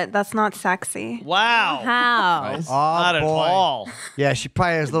shit. That's not sexy. Wow. How? Oh, Not at boy. all. Yeah, she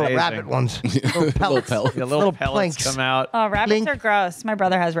probably has little Amazing. rabbit ones. Little pellets. pellets. The little Little pellets plinks. come out. Oh, rabbits Blink. are gross. My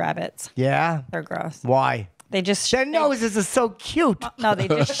brother has rabbits. Yeah? They're gross. Why? They just Their noses are so cute. No, they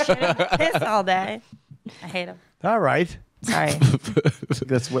just shit and piss all day. I hate them. All right. Sorry.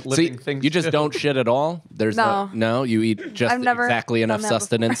 That's what See, living things. you just do. don't shit at all. There's No. you eat just I've never exactly enough done that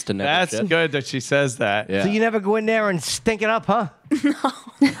sustenance to never That's shit. good that she says that. Yeah. So you never go in there and stink it up, huh?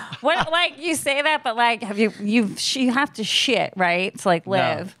 What? Like you say that, but like, have you have to shit, right? To like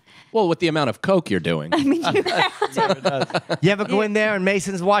live. Well, with the amount of coke you're doing. I mean, you have to. You ever go in there and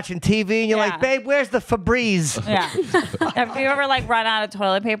Mason's watching TV and you're Yeah. like, babe, where's the Febreze? Yeah. Have you ever like run out of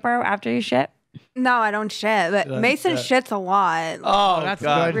toilet paper after you shit? No, I don't shit. But Mason shits a lot. Oh, that's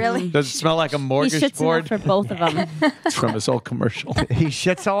God. good. Really? Does it smell like a He mortgage shits board? enough for both of them. It's from his old commercial. He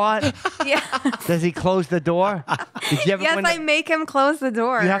shits a lot? Yeah. Does he close the door? Did you ever Yes, when I make him close the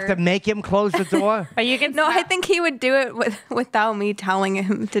door. you have to make him close the door? But you can. No, I think he would do it without me telling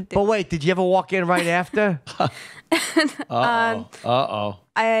him to do. But wait, did you ever walk in right after? Uh-oh.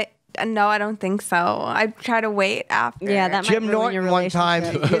 No, I don't think so. I try to wait after. Yeah, that Jim might ruin your Norton one time,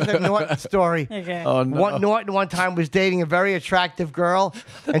 relationship. here's a Norton story. Okay. Oh, no. Norton one time was dating a very attractive girl,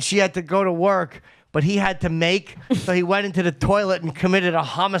 and she had to go to work, but he had to make, so he went into the toilet and committed a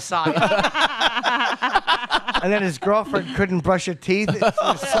homicide. And then his girlfriend couldn't brush her teeth. She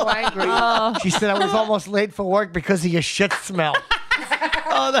was so angry. She said, I was almost late for work because of your shit smell.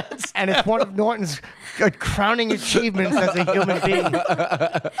 Oh, that's And it's one of Norton's crowning achievements as a human being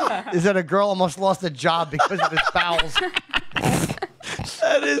is that a girl almost lost a job because of his bowels.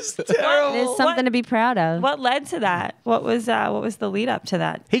 that is terrible. It is something to be proud of. What led to that? What was the lead up to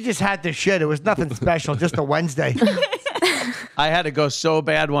that? He just had to shit. It was nothing special, just a Wednesday. I had to go so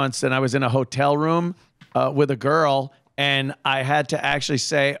bad once, and I was in a hotel room with a girl, and I had to actually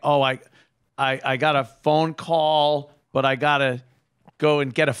say, "Oh, I got a phone call, but I gotta go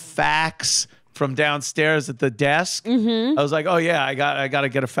and get a fax from downstairs at the desk." I was like, "Oh yeah, I got to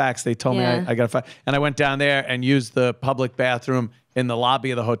get a fax." They told me I got a fax, and I went down there and used the public bathroom in the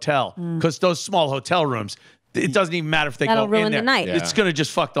lobby of the hotel because those small hotel rooms. It doesn't even matter if they That'll go ruin in there. the night. It's going to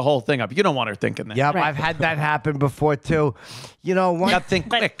just fuck the whole thing up. You don't want her thinking that. Yep, Right. I've had that happen before too. You know, one You got to think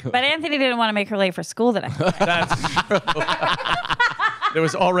quick. But Anthony didn't want to make her late for school today. That's true. There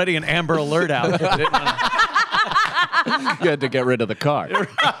was already an Amber Alert out. They didn't wanna- You had to get rid of the car.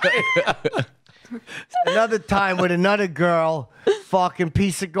 another time with another girl, fucking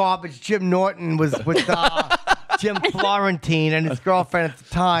piece of garbage. Jim Norton was with Jim Florentine and his girlfriend at the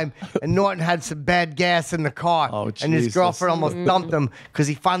time, and Norton had some bad gas in the car, Oh, and his Jesus. girlfriend almost dumped him because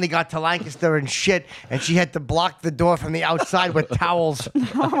he finally got to Lancaster and shit, and she had to block the door from the outside with towels.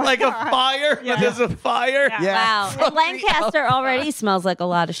 like a fire. When there's a fire. Yeah. Wow. And Lancaster already smells like a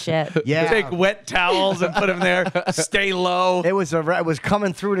lot of shit. Yeah. Take wet towels and put them there. Stay low. It was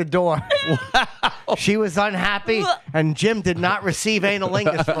coming through the door. She was unhappy, and Jim did not receive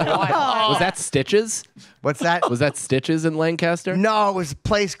analingus for a while. Was that Stitches? What's that? Was that Stitches in Lancaster? No, it was a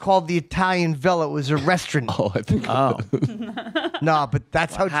place called the Italian Villa. It was a restaurant. Oh, I think. Oh, No, but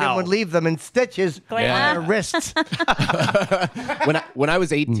that's how Jim Wow. would leave them in stitches Yeah. on their wrists. When I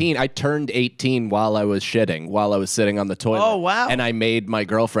was 18, I turned 18 while I was shitting, while I was sitting on the toilet. Oh, wow. And I made my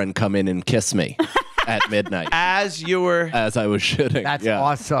girlfriend come in and kiss me at midnight as you were. as I was shitting. That's Yeah.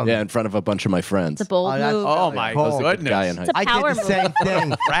 awesome. Yeah, in front of a bunch of my friends. It's a bold that's- move. Oh my Cool. Guy in goodness. high I power did the move. same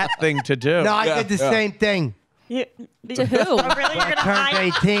thing. Rat thing to do. No, I did the same thing. To who? Oh, really? You're gonna Turned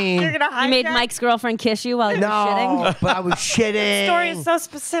hide? 18. You're gonna hide? You made that? Mike's girlfriend kiss you while you were shitting? No, but I was shitting. story is so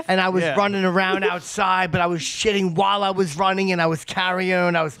specific. And I was Yeah. running around outside, but I was shitting while I was running, and I was carrying her,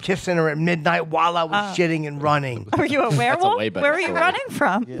 and I was kissing her at midnight while I was shitting and running. Were you a werewolf? way better Where were you story. running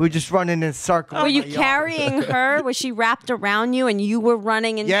from? We were just running in circles. Were you carrying her? Was she wrapped around you and you were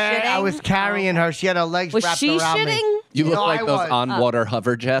running and Yeah, shitting? I was carrying her. She had her legs Was wrapped she around shitting? me. You look No, like I those was. on-water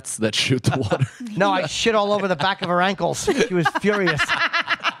hover jets that shoot the water. No, I shit all over the back of her ankles. She was furious.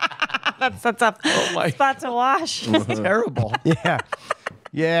 That's a tough spot to wash. Terrible. Yeah.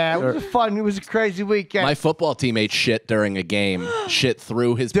 Yeah, it was fun. It was a crazy weekend. My football team ate shit during a game. Shit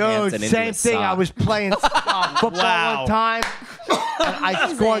through his pants Dude, and into same his thing. sock. I was playing football Wow. one time. And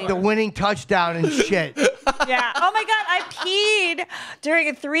I scored the winning touchdown and shit. Yeah. Oh my God, I peed during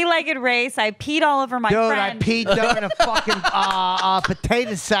a 3-legged race. I peed all over my Dude, friend. I peed during a fucking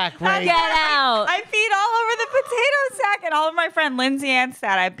potato sack race. Get out. I peed all over the potato sack, and all of my friend Lindsay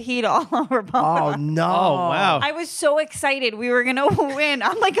Anstad, I peed all over both. Oh, no. Oh wow. I was so excited we were gonna win.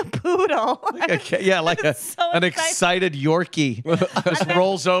 I'm like a poodle. Yeah, like So an excited. excited Yorkie just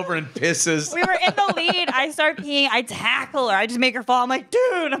rolls over and pisses. We were in the lead. I start peeing. I tackle her. I just make her fall. I'm like,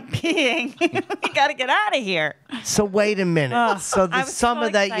 dude, I'm peeing. We gotta get out of here. So wait a minute. So the I was summer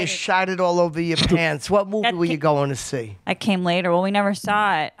so that you excited. shot it all over your pants, what movie That were you ca- going to see? I came later. Well, we never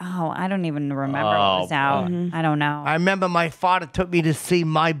saw it. Oh, I don't even remember what was out. I don't know. I remember my father took me to see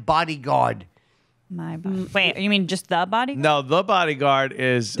My Bodyguard. Wait, you mean just the body? No, The Bodyguard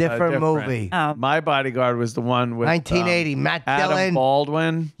is Different movie. Oh. My Bodyguard was the one with 1980. Matt Adam Dillon.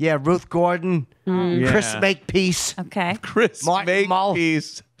 Baldwin, Yeah, Ruth Gordon. Chris Yeah. Makepeace. Okay. Chris Martin Mull.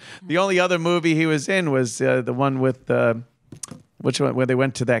 Makepeace. The only other movie he was in was the one with which one where they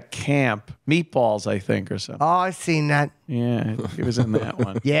went to that camp, Meatballs, I think, or something. Oh, I've seen that. Yeah, he was in that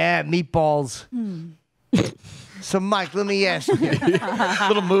one. Yeah, Meatballs. So, Mike, let me ask you,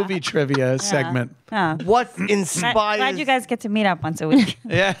 Little movie trivia segment. Oh. what Glad inspires you guys get to meet up once a week.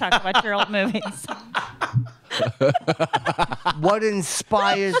 Yeah. Talk about your old movies. what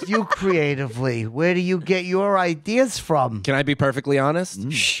inspires you creatively? Where do you get your ideas from? Can I be perfectly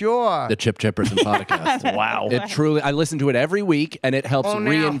honest? Sure. The Chipperson Podcast. Wow. It truly, I listen to it every week, and it helps Oh, now.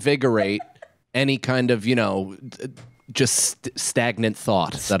 reinvigorate any kind of, just stagnant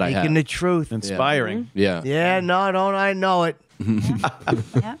thought that I have. Speaking the truth. Inspiring. Yeah. Yeah, no, don't I know it.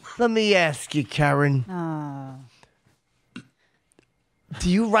 Yeah. Let me ask you, Kerryn. Do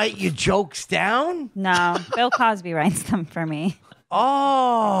you write your jokes down? No, Bill Cosby writes them for me.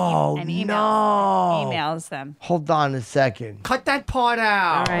 Oh, and emails, no. emails them. Hold on a second. Cut that part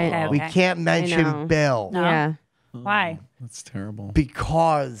out. All right. Okay. We can't know. mention Bill Yeah. Why? That's terrible.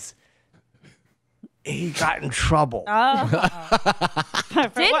 because he got in trouble.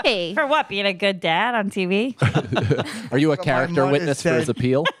 Did he? For what? Being a good dad on TV? Are you a My character mother witness for his said-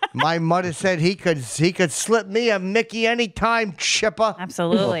 appeal? My mother said he could slip me a Mickey anytime, Chipper.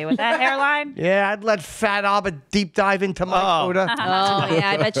 Absolutely. With that hairline? Yeah, I'd let Fat Albert deep dive into my Buddha. Oh, yeah.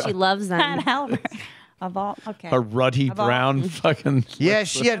 I bet she loves Fat them. Albert. Of all, okay. A ruddy brown fucking. Yeah,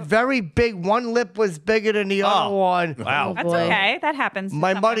 she had very big. One lip was bigger than the other one. Wow. That's boy. okay. That happens. to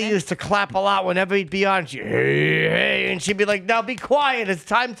My some mother women. used to clap a lot whenever he'd be on. She, hey, hey, and she'd be like, "Now be quiet. It's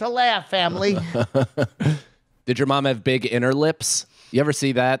time to laugh, family." Did your mom have big inner lips? You ever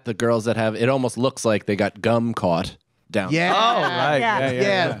see that? The girls that have it almost looks like they got gum caught down. Yeah. Oh, right. Yeah.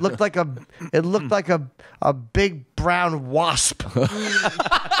 Yeah, it looked like a big brown wasp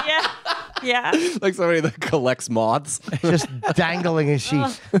Yeah. Yeah. Like somebody that collects moths. just dangling as she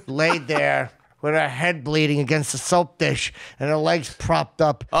laid there with her head bleeding against the soap dish and her legs propped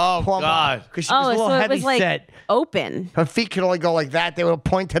up. Oh, God. Because she was a little so it heavy was like set. open. Her feet could only go like that. They would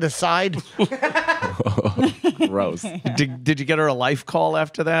point to the side. Gross. Did you get her a life call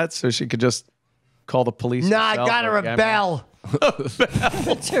after that so she could just call the police? Nah, I herself got her or a get bell.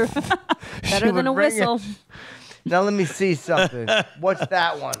 Better than a would ring it. whistle. Now let me see something. What's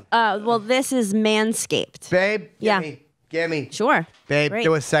that one? Well, this is Manscaped. Babe, Yeah. gimme. Sure. Babe, Great.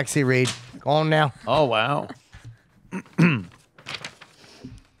 do a sexy read. Go on now. Oh, wow.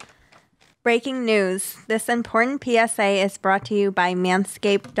 Breaking news. This important PSA is brought to you by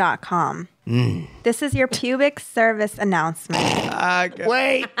manscaped.com. This is your pubic service announcement.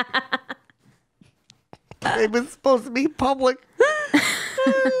 Wait. It was supposed to be public.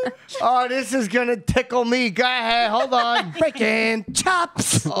 Oh, this is going to tickle me. Go ahead. Hold on. Breaking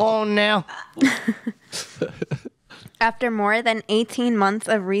chops. Oh, now. After more than 18 months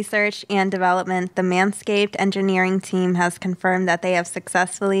of research and development, the Manscaped engineering team has confirmed that they have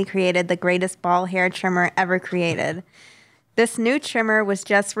successfully created the greatest ball hair trimmer ever created. This new trimmer was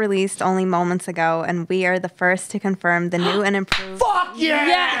just released only moments ago, and we are the first to confirm the new and improved Fuck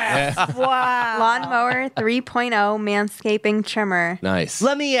yeah. Lawnmower 3.0 manscaping trimmer. Nice.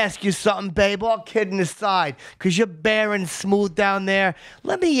 Let me ask you something, babe. All kidding aside, because you're bare and smooth down there.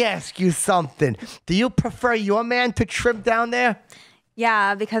 Let me ask you something. Do you prefer your man to trim down there?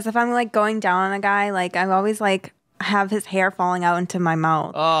 Yeah, because if I'm like going down on a guy, like I always like have his hair falling out into my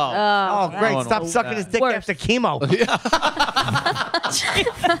mouth. Oh, great. no, Stop no. sucking his dick Worse. after chemo.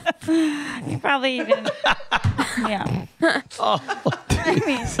 You probably didn't. Yeah.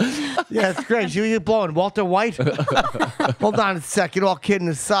 Yeah, it's great. You blowing Walter White? Hold on a second. All kidding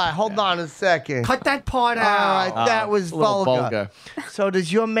aside. Hold on a second. Cut that part out. All right, that was a little vulgar. So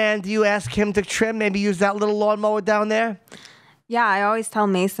does your man, do you ask him to trim? Maybe use that little lawnmower down there? Yeah, I always tell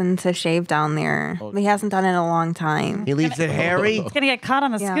Mason to shave down there. But he hasn't done it in a long time. He leaves it hairy. It's going to get caught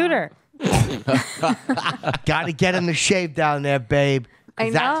on the Yeah. scooter. Got to get him to shave down there, babe. 'Cause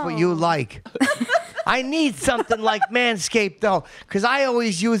I that's what you know. like. I need something like Manscaped, though, because I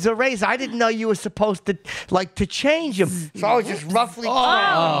always use a razor. I didn't know you were supposed to, like, to change them. So I was just roughly. No.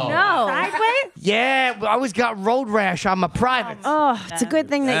 Sideways? Yeah, I always got road rash on my privates. Oh, it's a good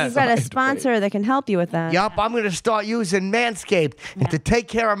thing that you've got a sponsor that can help you with that. Yup, I'm going to start using Manscaped and to take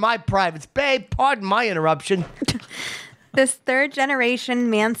care of my privates. Babe, pardon my interruption. This third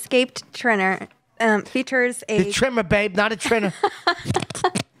generation Manscaped trimmer features The a trimmer, babe, not a trimmer.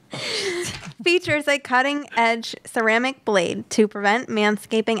 cutting edge ceramic blade to prevent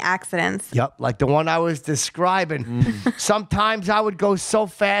manscaping accidents. Yup, like the one I was describing. Sometimes I would go so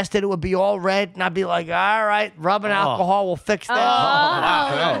fast that it would be all red, and I'd be like, all right, rubbing alcohol will fix that.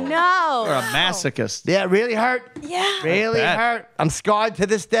 Oh, no. You're a masochist. Yeah, it really hurt. Yeah. Really bet. hurt. I'm scarred to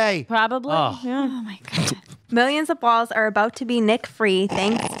this day. Probably. Yeah. Oh, my God. Millions of balls are about to be nick-free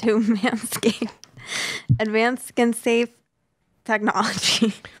thanks to Manscaped advanced skin-safe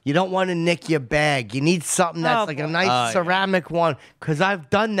technology. You don't want to nick your bag. You need something that's Oh, like a boy. nice ceramic one. Because I've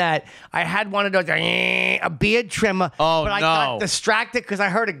done that. I had one of those, a beard trimmer. Oh, but I no. got distracted because I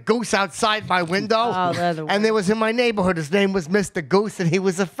heard a goose outside my window. Oh, they're the and it was in my neighborhood. His name was Mr. Goose, and he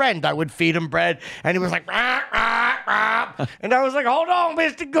was a friend. I would feed him bread, and he was like, rah, rah, rah. And I was like, hold on,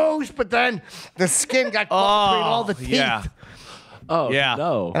 Mr. Goose. But then the skin got caught between all the teeth. yeah. Oh, Yeah.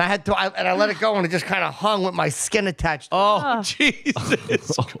 no. And I had to, and I let it go, and it just kind of hung with my skin attached. Oh, Jesus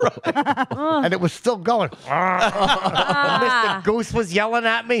Christ. And it was still going. Mr. Goose was yelling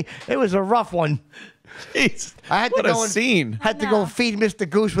at me. It was a rough one. Jeez. I had What to a go and scene. had to go feed Mr.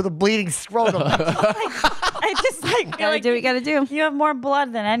 Goose with a bleeding scrotum. I I just like feel Gotta like do what you gotta do. you have more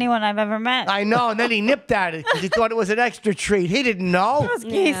blood than anyone I've ever met. I know, and then he nipped at it because he thought it was an extra treat. He didn't know.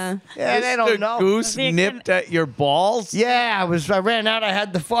 Yeah. Yeah, they Mr. don't know. Goose nipped at your balls. Yeah, I ran out. I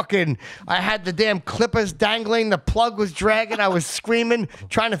had the damn clippers dangling. The plug was dragging. I was screaming,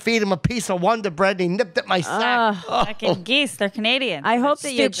 trying to feed him a piece of Wonder Bread. And he nipped at my sack. Fucking geese. They're Canadian. I hope that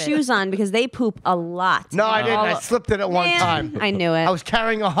They're you had stupid. shoes on because they poop a lot. No, I didn't. I slipped it at one Man, time. I knew it. I was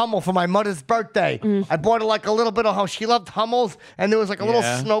carrying a Hummel for my mother's birthday. I bought her like a little bit of Hummel. She loved Hummels, and there was like a little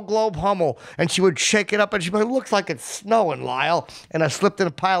snow globe Hummel, and she would shake it up, and she'd be like, "It looks like it's snowing, Lyle." And I slipped in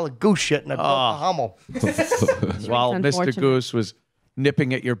a pile of goose shit, and I broke the Hummel. While Mr. unfortunate. Goose was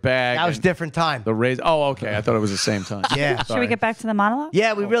nipping at your bag. That was and different time. The raise. Oh, okay. I thought it was the same time. Yeah. Should we get back to the monologue?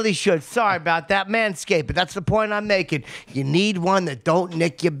 Yeah, we really should. Sorry about that, Manscaped, but that's the point I'm making. You need one that don't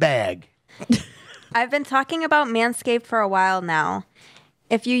nick your bag. I've been talking about Manscaped for a while now.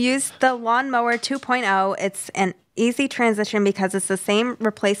 If you use the Lawnmower 2.0, it's an easy transition because it's the same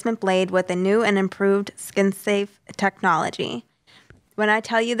replacement blade with a new and improved skin-safe technology. When I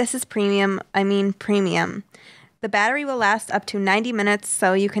tell you this is premium, I mean premium. The battery will last up to 90 minutes,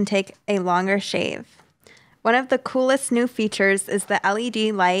 so you can take a longer shave. One of the coolest new features is the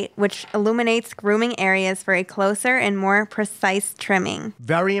LED light, which illuminates grooming areas for a closer and more precise trimming.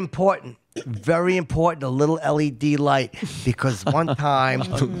 Very important. Very important, a little LED light, because one time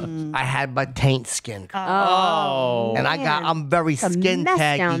I had my taint skin. Oh. And I'm very a skin mess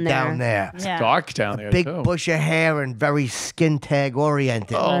taggy down there. Yeah. Dark down there, Big too. bush of hair and very skin tag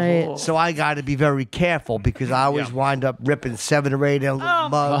oriented. Right. So I got to be very careful because I always wind up ripping 7 or 8 in a little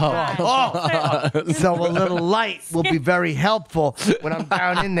mug. So a little light will be very helpful when I'm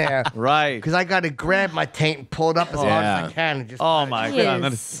down in there. Right. Because I got to grab my taint and pull it up as hard as I can. And just Oh, my Yes. God. And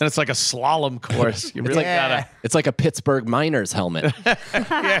then it's like a slalom course. You really Yeah. got to. It's like a Pittsburgh Miners helmet.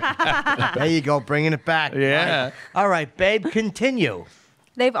 There you go, bringing it back. Yeah. All right, babe, continue.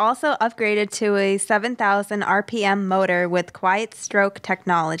 They've also upgraded to a 7,000 RPM motor with quiet stroke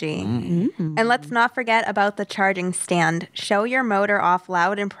technology. And let's not forget about the charging stand. Show your motor off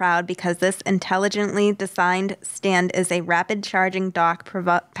loud and proud because this intelligently designed stand is a rapid charging dock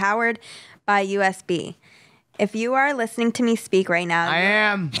powered by USB. If you are listening to me speak right now, I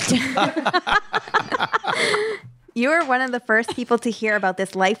am. you are one of the first people to hear about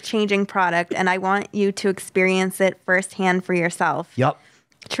this life-changing product, and I want you to experience it firsthand for yourself. Yup.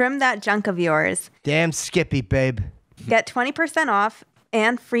 Trim that junk of yours. Damn Skippy, babe. Get 20% off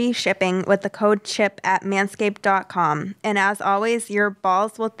and free shipping with the code CHIP at manscaped.com. And as always, your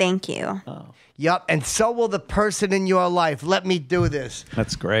balls will thank you. Yup, and so will the person in your life. Let me do this.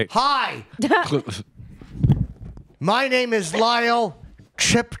 That's great. Hi. My name is Lyle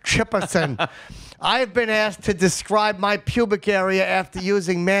Chipperson. I've been asked to describe my pubic area after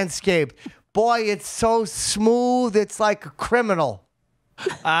using Manscaped. Boy, it's so smooth, it's like a criminal.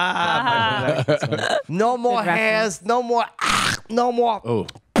 No more hairs, no more.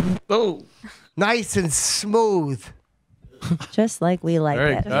 Oh. Nice and smooth. Just like we like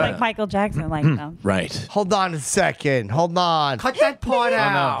Very it. good. Like Michael Jackson, like them. Right. Hold on a second. Hold on. Cut that part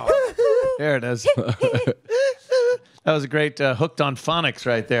out. There it is. That was a great hooked on phonics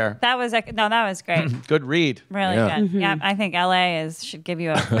right there. That was that was great. Good read. Really Yeah. good. Yeah, I think LA should give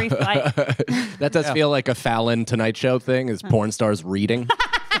you a free flight. That does feel like a Fallon Tonight Show thing, is porn stars reading.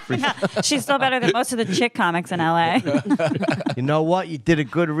 She's still better than most of the chick comics in LA. You know what? You did a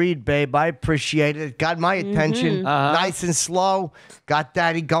good read, babe. I appreciate it. Got my attention. Nice and slow. Got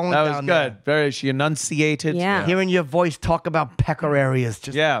daddy going That was down good. Very. She enunciated. Yeah. Hearing your voice talk about pecker areas.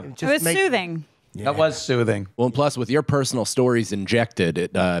 Just, Yeah. It was soothing. That was soothing. Well, and plus, with your personal stories injected,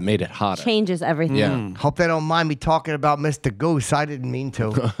 it made it hotter. Changes everything. Yeah. Hope they don't mind me talking about Mr. Goose. I didn't mean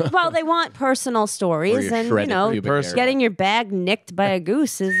to. Well, they want personal Or stories, your and shredded pubic hair. getting your bag nicked by a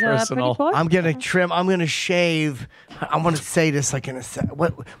goose is pretty Personal. important. I'm gonna trim. I'm gonna shave. I'm gonna say this like in a sec.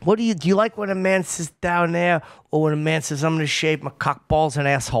 What do you like when a man sits down there, or when a man says I'm gonna shave my cock, balls, and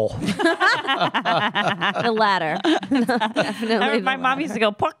asshole? The latter. Definitely. My mom used to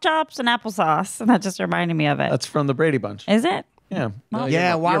go pork chops and applesauce, and that just reminded me of it. That's from the Brady Bunch. Is it? Yeah. No, Yeah.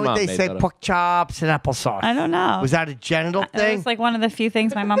 your Why would mom they made say that up. pork chops and applesauce? I don't know. Was that a genital It thing? was like one of the few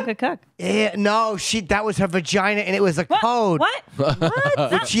things my mom could cook. Yeah, no, that was her vagina, and it was a code. What?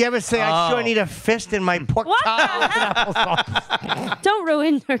 Did she ever say I sure need a fist in my pork What? chops and applesauce? Don't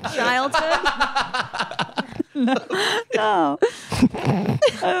ruin her childhood. No.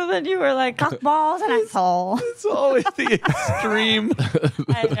 And then you were like, cock balls and asshole. It's always the extreme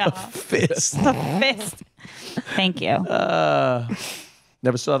I know. fist. The fist. Thank you.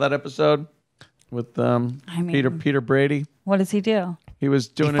 Never saw that episode with mean- Peter Brady. What does he do? He was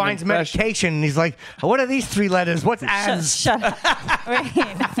doing He an finds impression. medication and he's like, what are these 3 letters? What's as? Shut up. Wait.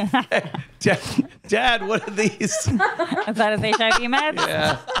 Dad, what are these? Is that his HIV meds?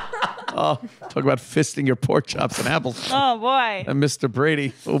 Yeah. Oh, talk about fisting your pork chops and apples. Oh, boy. And Mr.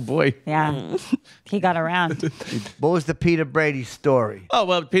 Brady. Oh, boy. Yeah. He got around. What was the Peter Brady story? Oh,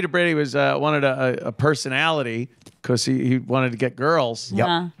 well, Peter Brady was wanted a personality because he wanted to get girls.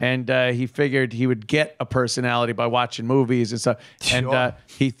 Yep. And he figured he would get a personality by watching movies and stuff. And Sure.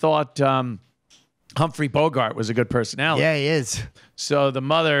 he thought Humphrey Bogart was a good personality. Yeah, he is. So the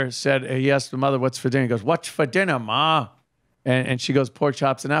mother said, he asked the mother, what's for dinner? He goes, what's for dinner, Ma? And she goes, pork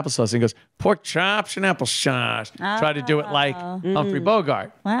chops and applesauce. And he goes, pork chops and applesauce. Try to do it like Humphrey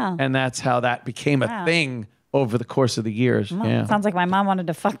Bogart. Wow. And that's how that became a thing over the course of the years. Yeah. Sounds like my mom wanted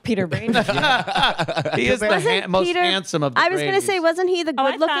to fuck Peter Brady. He is the most Peter- handsome of the I was going to Bradys. say, wasn't he the Oh,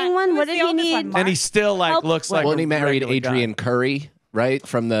 I good looking thought- one? who's What the did he oldest need? one, Mark? And he still Help. looks like Well, a and he married regular guy. Adrian Curry, right?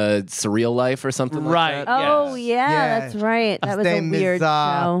 From the Surreal Life or something Right. like that. Oh, Yes. yeah, that's right. That His was a name is, weird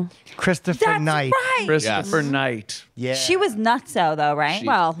show. Christopher That's Knight. right. Christopher Knight. Yeah. She was nutso, though, right?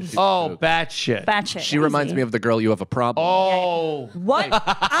 Well, Oh, batshit. batshit. She reminds me of the girl you have a problem. Oh. What?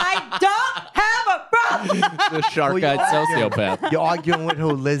 I don't have a problem. The shark-eyed sociopath. You're arguing with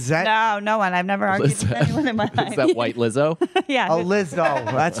who? Lizette? No, no one. I've never argued with anyone in my life. Is that White Lizzo? Yeah. Oh, Lizzo.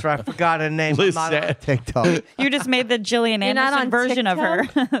 That's right. I forgot her name. I'm not on Lizette. TikTok. You just made the Gillian You're not Anderson on version of her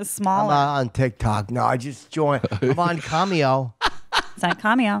I'm smaller. not on TikTok. No, I just joined. I'm on Cameo. Is that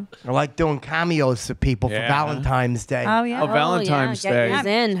cameo? I like doing cameos for people for Yeah. Valentine's Day. Oh, yeah. Oh, Valentine's yeah, Day get yours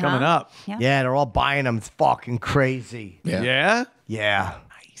in, huh? coming up. Yeah, they're all buying them. It's fucking crazy. Yeah? Yeah.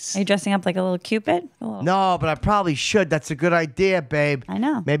 Are you dressing up like a little Cupid? A little- No, but I probably should. That's a good idea, babe. I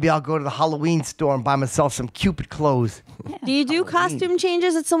know. Maybe I'll go to the Halloween store and buy myself some Cupid clothes. do you do costume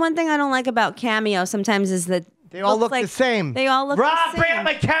changes? It's the one thing I don't like about Cameo sometimes is that They all look like the same. They all look Rob, the bring same. up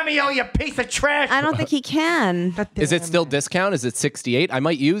my Cameo, you piece of trash. I don't think he can. Is it still discount? Is it 68? I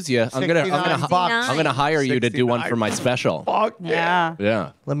might use you. I'm gonna $69. I'm gonna hire you to do one for my special. Fuck Yeah.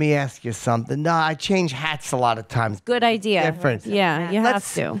 Yeah. Let me ask you something. No, I change hats a lot of times. Good idea. Different. Yeah, you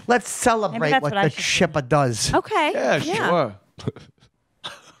Let's have to. let's celebrate that's what what I the should do. Chipper does. Okay. Yeah, sure.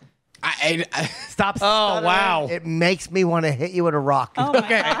 I Stop. Oh, stuttering. wow. It makes me want to hit you with a rock. Oh, my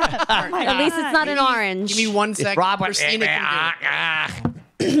God. At least it's not an orange. Give me 1 second. Robert, Christina can do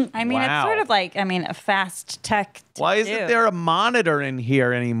it. I mean, Wow. it's sort of like, a fast tech. to Why do. isn't there a monitor in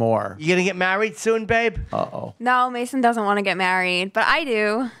here anymore? You gonna get married soon, babe? Uh-oh. No, Mason doesn't want to get married, but I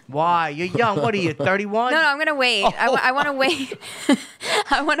do. Why? You're young. What are you? 31? No, I'm gonna wait. I want to wait.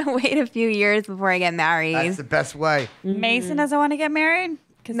 I want to wait a few years before I get married. That's the best way. Mason doesn't want to get married?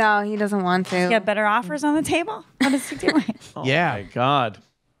 Because No, he doesn't want to. get better offers on the table? What is he doing? Yeah. My God.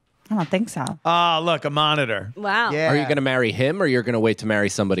 I don't think so. Ah, look, a monitor. Wow. Yeah. Are you gonna marry him, or you're gonna wait to marry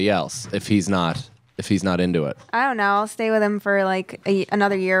somebody else if he's not into it? I don't know. I'll stay with him for like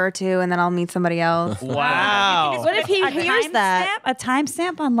another year or two, and then I'll meet somebody else. Wow. What if he A hears that? timestamp? A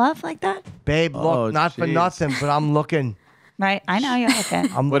timestamp on love like that? Babe, look, Oh, not for jeez. nothing, but I'm looking. Right? I know you're okay.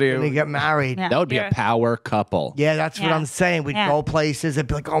 I'm What do looking you- to get married. Yeah. That would be a You're- power couple. Yeah, that's what Yeah. I'm saying. We'd Yeah. go places and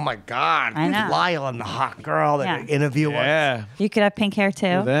be like, oh my God, I know. Lyle and the hot girl that Yeah. interview us. Yeah. You could have pink hair too.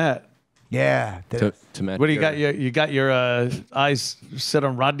 Look at that. Yeah. To match What do you your- got? You got your eyes set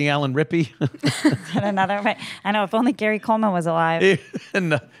on Rodney Allen Rippey? And another way. I know. If only Gary Coleman was alive,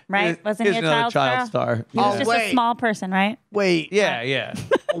 And, right? Wasn't here's he a another child star? He was Oh, just wait. a small person, right? Wait, Yeah, yeah.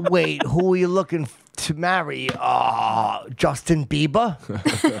 wait. Who are you looking to marry? Justin Bieber?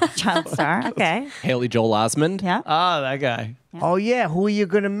 Child star. Okay. Haley Joel Osment? Yeah. Ah, that guy. Oh, yeah. Who are you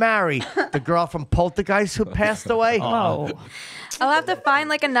going to marry? The girl from Poltergeist who passed away? Oh. I'll have to find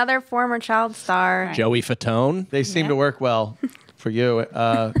like another former child star. Joey Fatone? They seem to work well for you.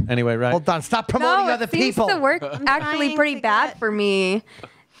 Anyway, right? Hold on. Stop promoting No, other it seems people. to work actually trying pretty to bad get- for me.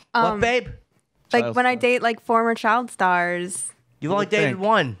 What, babe? Like Child when I star. date like former child stars. You've only do you dated think?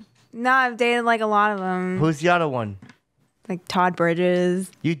 one. No, I've dated like a lot of them. Who's the other one? Like Todd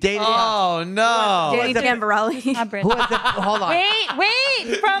Bridges, You dated Oh, no. Danny Tamborelli. Bridget. Who has the, hold on.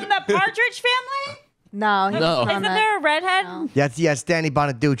 Wait! From the Partridge Family? No, he's No. not Isn't that. there a redhead? Yes, Danny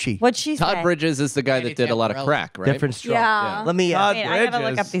Bonaducci. What'd she Todd say? Bridges is the guy that did a lot of Tamborelli. crack, right? Different stroke. Yeah. Let me Todd ask. Wait, I gotta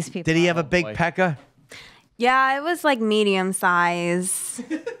look Bridges. up these people. Did he have a big boy. pecker? Yeah, it was like medium size.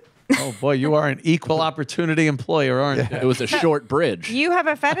 Oh, boy, you are an equal opportunity employer, aren't you? It was a short bridge. You have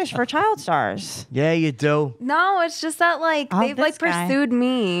a fetish for child stars. Yeah, you do. No, it's just that like Oh, they've like this guy. pursued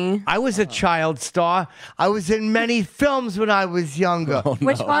me. I was a child star. I was in many films when I was younger.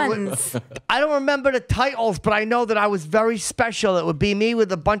 Which ones? I don't remember the titles, but I know that I was very special. It would be me with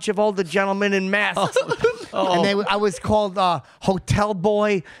a bunch of older gentlemen in masks. And I was called Hotel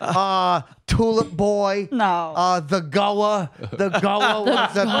Boy, Tulip Boy. No. The Goa. The Goa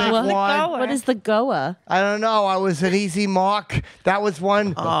was the big one. Goa. What is the Goa? I don't know. I was an easy mark. That was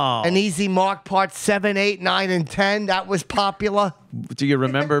one. An easy mark, part 7, 8, 9, and 10. That was popular. Do you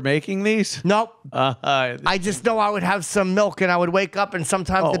remember making these? Nope. I just know I would have some milk and I would wake up and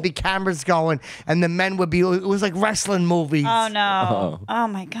sometimes there'd be cameras going and the men would be, it was like wrestling movies. Oh, no. Oh,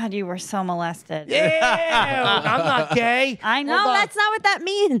 my God. You were so molested. Ew, I'm not gay. I know. No, that's not what that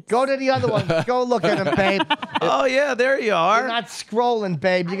means. Go to the other one. Go look at him, babe. Oh, yeah, there you You're are. not scrolling,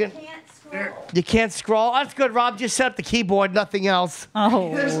 babe. You can't scroll. That's good, Rob. Just set up the keyboard, nothing else. Oh.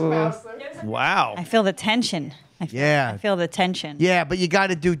 Wow. I feel the tension. I feel the tension. Yeah, but you got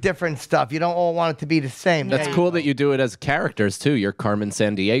to do different stuff. You don't all want it to be the same. That's cool that you do it as characters too. You're Carmen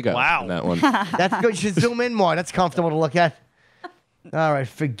Sandiego. Wow. In that one. That's good. You should zoom in more. That's comfortable to look at. All right,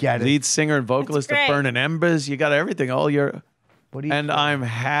 forget it. Lead singer and vocalist of great. Burning Embers. You got everything. All your. What do you? And I'm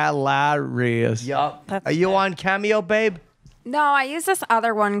hilarious. Yup. That's Are you good. on Cameo, babe? No, I use this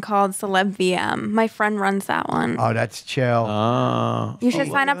other one called Celeb VM. My friend runs that one. Oh, that's chill. Oh. You should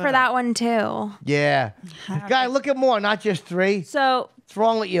sign up for that one too. Yeah. Guy, look at more, not just 3. So What's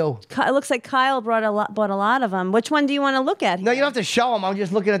wrong with you? it looks like Kyle bought a lot of them. Which one do you want to look at? No, you don't have to show them. I'm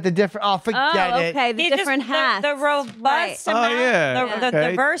just looking at the different. Oh, forget it. Okay, the He just- different hats. The robust Oh, amount, yeah. the Okay.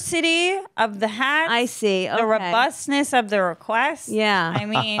 diversity of the hats. I see. The Okay. robustness of the request. Yeah. I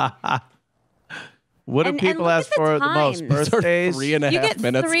mean, What do And people look ask at the for the most? times. Those are Birthdays? 3.5 You get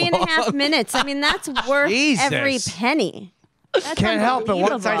minutes 3.5 long. minutes. I mean, that's worth Jesus. every penny. That's Can't help it.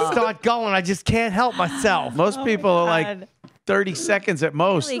 Once I unbelievable. start going, I just can't help myself. Most people are like God. 30 seconds at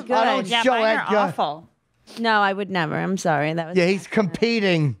most. Really good. I don't yeah, show mine are Edgar. awful. No, I would never. I'm sorry. That was Yeah, he's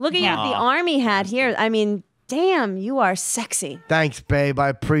competing. looking at the army hat here. I mean, damn, you are sexy. Thanks, babe. I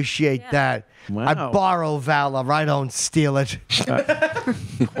appreciate that. Wow. I borrow valor. I don't steal it.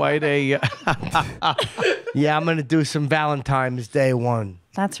 Quite a. Yeah, I'm gonna do some Valentine's Day one.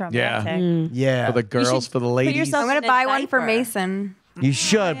 That's romantic. Yeah, For the girls, for the ladies. yourself- I'm going In to a buy one for diaper. Mason. you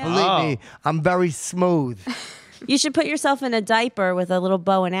should believe me. I'm very smooth. You should put yourself in a diaper with a little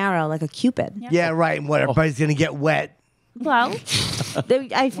bow and arrow, like a Cupid. Yeah, right. And what? Everybody's gonna get wet. Well, I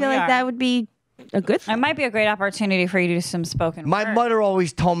feel like are. that would be a good thing. It might be a great opportunity for you to do some spoken My word mother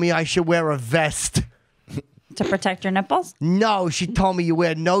always told me I should wear a vest. to protect your nipples. No, she told me you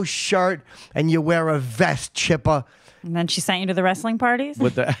wear no shirt and you wear a vest, Chipper. And then she sent you to the wrestling parties.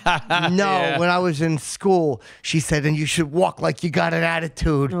 With the. No, when I was in school, she said, and you should walk like you got an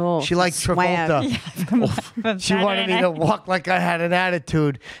attitude. Oh, She liked swag. Travolta. She wanted me to walk like I had an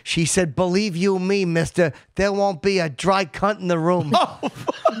attitude. She said, believe you me, mister, there won't be a dry cunt in the room.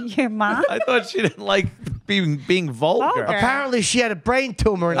 Your mom? I thought she didn't like being vulgar. Vulgar. Apparently, she had a brain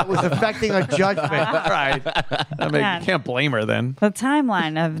tumor and it was affecting her judgment. All right. I mean, God. you can't blame her then. The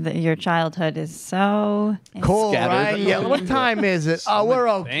timeline of your childhood is so Cool, Scattered. right? Yeah. What time is it? Oh, we're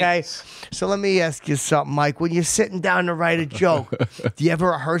okay. Thanks. So let me ask you something, Mike. When you're sitting down to write a joke, do you ever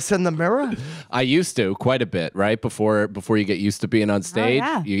rehearse in the mirror? I used to quite a bit, right? Before you get used to being on stage,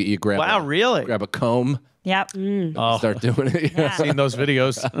 yeah. you grab Wow, really? grab a comb, Yep. start doing it. Yeah. Seen those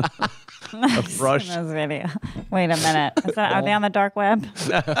videos. A brush. Those video. Wait a minute. Are they on the dark web?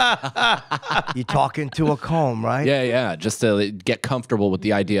 You're talking to a comb, right? Yeah, yeah, just to get comfortable with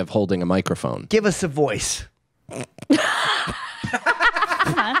the idea of holding a microphone. Give us a voice.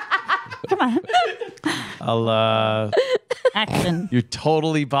 Come on. I'll. Action. You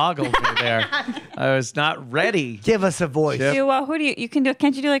totally boggled me there. I was not ready. Give us a voice. Yep. Who do you can do?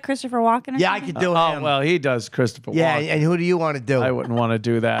 Can't you do like Christopher Walken? Or Yeah, I something? could do Oh him. well, he does Christopher Yeah, Walken. and who do you want to do? I wouldn't want to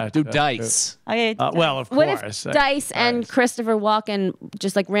do that. Do dice. Okay. Well, of What course. if Dice and Christopher Walken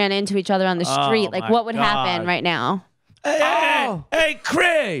just like ran into each other on the street? Like, my what would happen God. right now? Hey,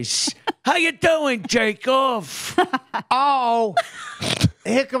 Chris, how you doing, Jacob? Oh,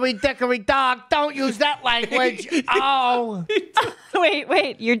 hickory dickory dog, don't use that language. Oh,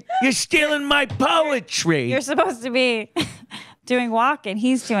 wait. You're stealing my poetry. You're supposed to be doing Walken.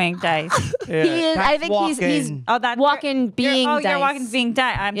 He's doing Dice. He is, I think he's Walken. Oh, that's Walken being You're Dice. Walken being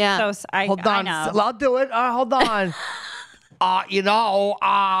Dice. I'm Yeah. so. I, hold I on. know. I'll do it. Hold on.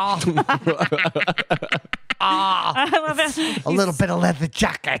 I love it. A little bit of leather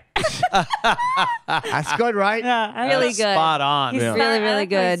jacket. That's good, right? Yeah, Really That's good. Spot on. He's Yeah. Really, I really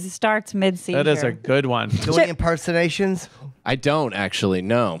like how he good. Starts mid-season. That is a good one. Do any impersonations? I don't actually.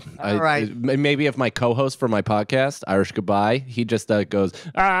 No. All right. Maybe if my co-host for my podcast, Irish Goodbye, he just goes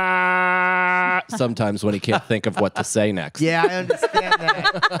sometimes when he can't think of what to say next. Yeah, I understand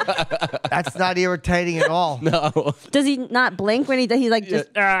that. That's not irritating at all. No. Does he not blink when he does? He's like just.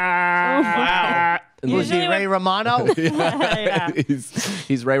 Wow. Was he Ray Romano? Yeah.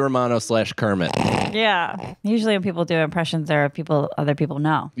 He's Ray Romano / Kermit. Yeah. Usually when people do impressions, there are other people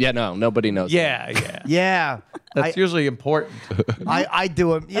know. Yeah, no, nobody knows. Yeah. Yeah. That's usually important. I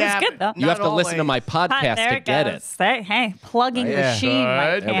do it. Yeah. good, though. You have to listen to my podcast There to it get goes. Hey, plugging the Yeah. machine.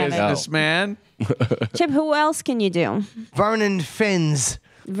 Good Like Canada. businessman. Chip, who else can you do? Vernon Finns.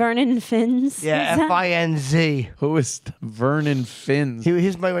 Vernon Finns? Yeah, Is that- Finz. Who is Vernon Finns?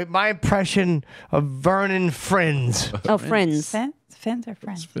 Here's my impression of Vernon Friends. Oh, Friends. Fins or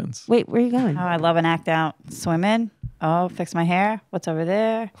friends? Finns. Wait, where are you going? Oh, I love an act out. Swimming. Oh, fix my hair. What's over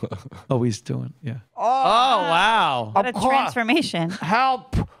there? Oh, he's doing. Yeah. Oh wow. What a transformation.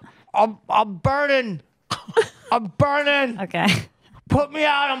 Help! I'm burning. I'm burning. Okay. Put me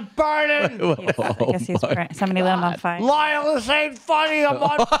out. I'm burning. I guess he's somebody lit him on fire. Lyle, this ain't funny. I'm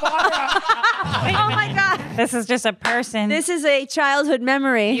on fire. Oh my God. This is just a person. This is a childhood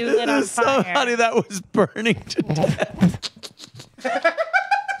memory. you lit on So fire. funny that was burning to death.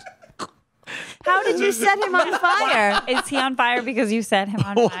 How did you set him on fire? Is he on fire because you set him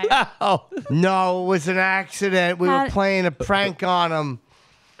on fire? Wow. No, it was an accident. We were playing a prank on him.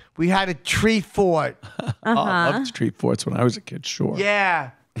 We had a tree fort. I loved tree forts when I was a kid. Sure.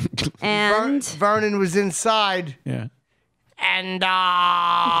 Yeah. And Vernon was inside. Yeah. And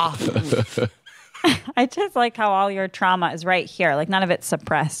I just like how all your trauma is right here. Like none of it's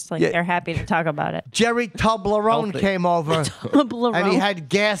suppressed. Like Yeah. you're happy to talk about it. Jerry Toblerone came over. And he had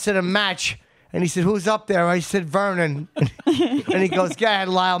gas and a match. And he said, "Who's up there?" I said, "Vernon." And he goes, "Go ahead,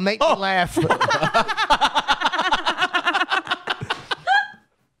 Lyle, make me laugh."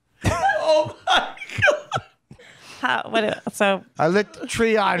 Oh my God. So I lit the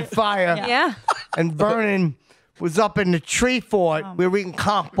tree on fire. yeah. And Vernon was up in the tree fort. We were reading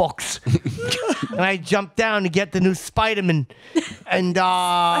comic books. And I jumped down to get the new Spider-Man. And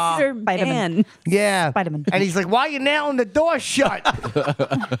Your man. yeah. Spider-Man. And he's like, "Why are you nailing the door shut?"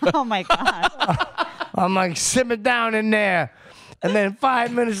 oh my God. I'm like, "Simmer down in there." And then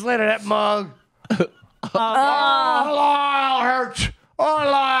 5 minutes later, that mug. Oh, Lyle hurts. Oh,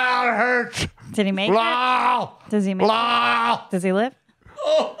 Lyle hurts. Did he make it? Lyle. Does he make it? Lyle. Does he live?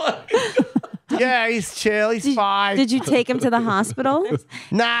 Yeah, he's chill. He's fine. Did you take him to the hospital?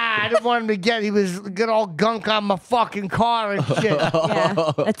 Nah, I didn't want him to get. He was got all gunk on my fucking car and shit.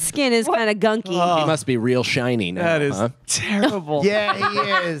 Yeah. That skin is kind of gunky. He must be real shiny now. That is huh? terrible. Yeah,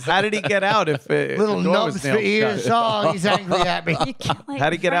 he is. How did he get out if Little the door was nubs for nailed ears. shut? Oh, he's angry at me.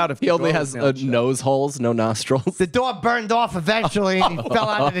 How'd he get out if He the only door has was nailed shut? nose holes, no nostrils. The door burned off eventually, and he fell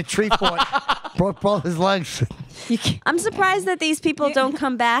out of the tree fort. Broke both his legs. I'm surprised that these people don't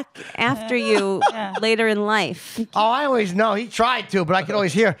come back after you later in life. Oh, I always know. He tried to, but I could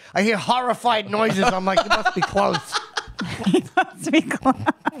always hear. I hear horrified noises. I'm like, it must be close.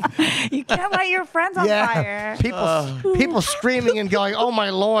 You can't light your friends on fire. People screaming and going, "Oh my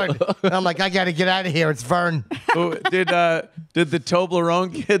Lord!" And I'm like, I got to get out of here. It's Vern. Oh, did the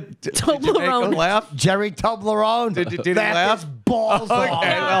Toblerone kid? Did you make him laugh? Jerry Toblerone. Did he laughed laugh? his balls Okay,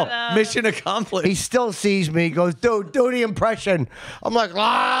 off. well, mission accomplished. He still sees me. He goes, "Dude, do the impression." I'm like,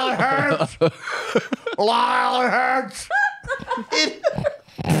 "Lyle, it hurts. Lyle, it hurts."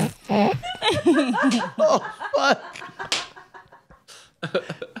 Oh, fuck.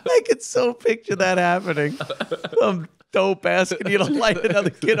 I could so picture that happening. Some dope asking you to light another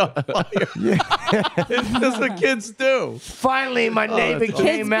kid on fire. It's just what kids do. Finally, my neighbor Kids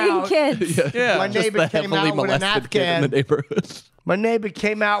came being out. kids. Yeah. My Just neighbor the came heavily out with an molested kid in the Afghan. neighborhood. My neighbor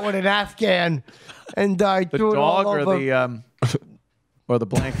came out with an Afghan, and I The threw it all dog over or the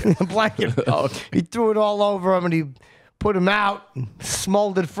blanket. the blanket. He threw it all over him, and he put him out, and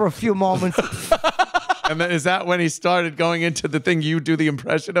smoldered for a few moments. And then is that when he started going into the thing you do the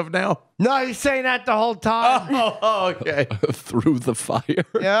impression of now? No, he's saying that the whole time. Oh, okay. Through the fire.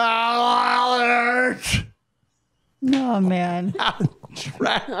 Yeah, Lyle, it hurts. Oh man.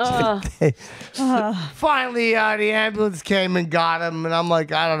 Finally, the ambulance came and got him, and I'm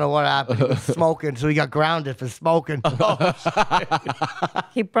like, I don't know what happened. He was smoking, so he got grounded for smoking.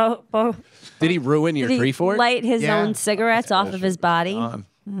 He broke both. Did he ruin your Did tree he fort? light his Yeah. own cigarettes off of his body?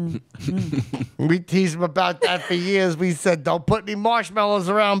 We teased him about that for years. We said, don't put any marshmallows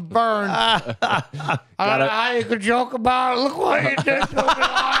around Burn. I don't know how you could joke about it. Look what you did to me,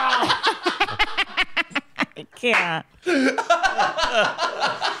 Lyle. Yeah.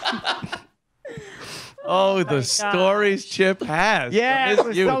 Oh, Oh, the stories Chip has. Yeah, it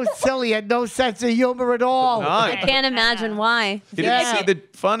was so silly. He had no sense of humor at all. I can't imagine why. He didn't see the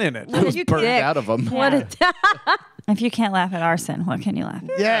fun in it. He was burned out of him. What a If you can't laugh at arson, what can you laugh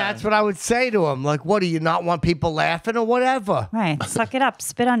at? Yeah, that's what I would say to him. Like, what, do you not want people laughing or whatever? Right. Suck it up.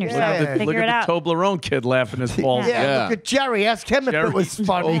 Spit on yourself. Yeah. Figure Look it at out. the Toblerone kid laughing his balls. Yeah, look at Jerry. Ask him if it was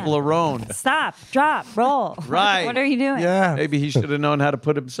funny. Toblerone. Stop. Drop. Roll. Right. What are you doing? Yeah. Maybe he should have known how to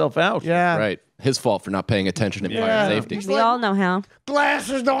put himself out. Yeah. Right. His fault for not paying attention in fire safety. We all know how.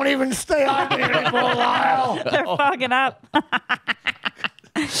 Glasses don't even stay on me for a while. They're fogging up.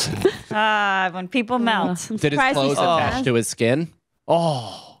 When people melt. Did his clothes attach to his skin?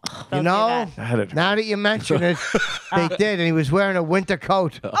 Oh. You know, that. now that you mention it, they did, and he was wearing a winter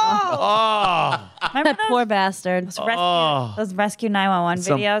coat. Oh. Remember That poor bastard. those rescue 911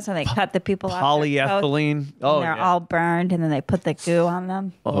 Some videos where they cut the people off their coats Polyethylene. and Oh, they're yeah. all burned and then they put the goo on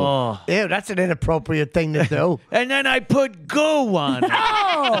them. Oh. Ew, that's an inappropriate thing to do. And then I put goo on it.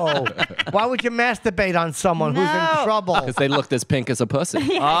 Oh, why would you masturbate on someone who's in trouble? Because they looked as pink as a pussy.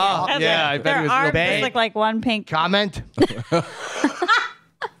 Oh, yeah. I bet Their he was real arms big. just look like one pink. Comment.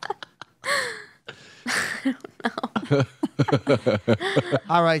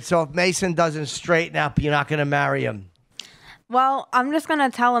 All right, so if Mason doesn't straighten up, you're not going to marry him. Well, I'm just gonna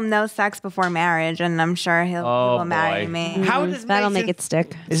tell him no sex before marriage, and I'm sure he will marry boy. me. How does That'll Mason, make it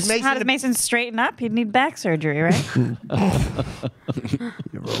stick. Is Mason How does Mason straighten up? He'd need back surgery, right?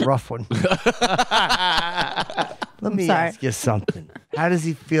 You're a rough one. Let me sorry. ask you something. How does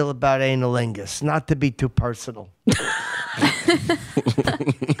he feel about analingus? Not to be too personal.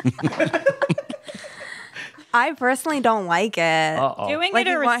 I personally don't like it. Doing Like it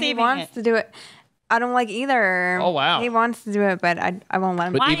or he receiving wants it? to do it. I don't like either. Oh, wow. He wants to do it, but I won't let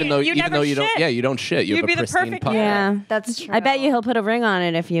him. But Why? even though You never you don't, shit. yeah, you don't shit. You You'd have be a the pristine perfect puck. Yeah. That's true. I bet you he'll put a ring on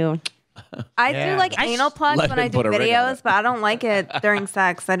it if you. I Yeah. do like anal plugs Let when I him do put a ring on videos, it. but I don't like it during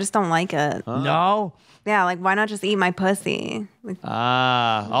sex. I just don't like it. No? Yeah, like why not just eat my pussy? Like,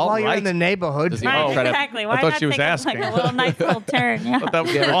 All While you're right. in the neighborhood. Does he Right, ever try to, exactly. Why I thought not she was take asking. like a little nice little turn? Yeah. That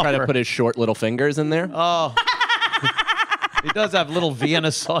would you be ever try to offer. put his short little fingers in there? Oh. He does have little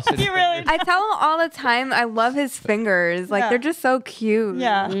Vienna sausage. You really? I tell him all the time I love his fingers. Like Yeah. they're just so cute.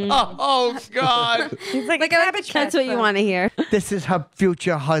 Yeah. Oh, God. He's like Like, a I like cabbage to That's patch. what you want to hear. This is her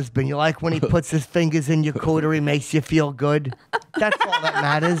future husband. You like when he puts his fingers in your cootery, makes you feel good? That's all that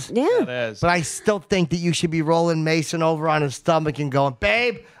matters. Yeah. It is. But I still think that you should be rolling Mason over on his stomach and going,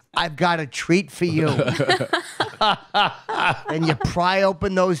 babe, I've got a treat for you. And you pry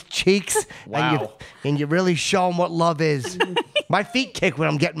open those cheeks Wow. and you really show him what love is. My feet kick when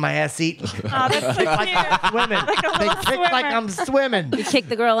I'm getting my ass eaten. Oh, that's so Like cute. I'm swimming. They kick like I'm swimming. You kick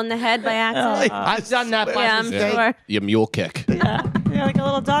the girl in the head by accident. I've done that by Yeah, I'm mistake. sure. Your mule kick. You're like a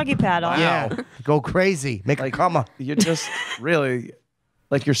little doggy paddle. Yeah. Go crazy. Make a comma. You're just really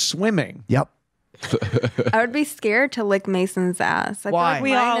like you're swimming. Yep. I would be scared to lick Mason's ass. I feel Why? like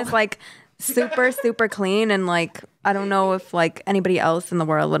We mine all- is like super clean, and like I don't know if like anybody else in the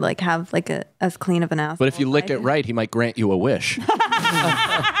world would like have like a as clean of an ass. But if you lick it right, he might grant you a wish.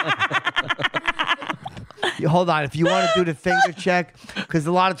 Hold on. If you want to do the finger check, because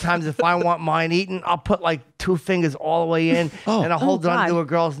a lot of times if I want mine eaten, I'll put like 2 fingers all the way in and I'll hold it God. onto a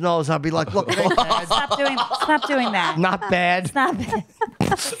girl's nose. I'll be like, look, it ain't bad. Stop doing that. Not bad. Stop it.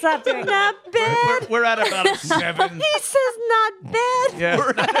 Stop doing that. Not bad. We're at about a 7. He says not bad.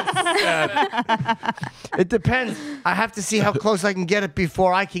 Yeah. It depends. I have to see how close I can get it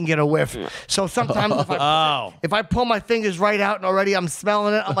before I can get a whiff. So sometimes if I pull my fingers right out and already I'm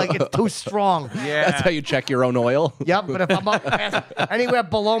smelling it, I'm like, it's too strong. Yeah. That's how you check your own oil. Yep, but if I'm up past anywhere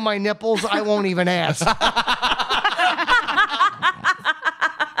below my nipples, I won't even ask.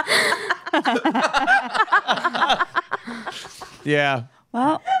 Yeah.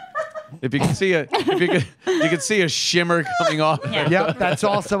 Well, If you can see you can see a shimmer coming off. Yeah. Yep, that's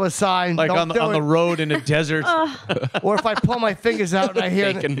also a sign. Like Don't do on the it. road in a desert. Or if I pull my fingers out and I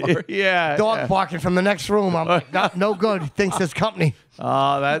hear Bacon the mark. Yeah. dog yeah. barking from the next room, I'm like, no good. He thinks there's company.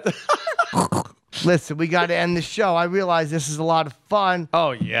 Oh, that. Listen, we got to end the show. I realize this is a lot of fun.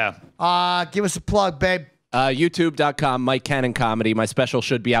 Oh yeah. Give us a plug, babe. YouTube.com, Mike Cannon Comedy. My special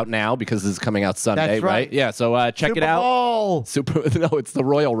should be out now because this is coming out Sunday, That's right. Yeah, so check Super it out. Bowl. No, it's the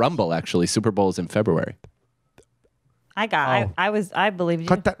Royal Rumble, actually. Super Bowl is in February. I believe you.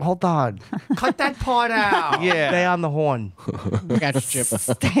 Cut that. Hold on. Cut that part out. Yeah. Stay on the horn. Catch Chip.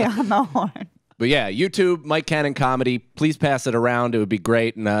 Stay on the horn. But yeah, YouTube, Mike Cannon Comedy. Please pass it around. It would be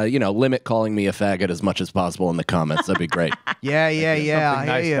great. And, limit calling me a faggot as much as possible in the comments. That'd be great. Yeah. Something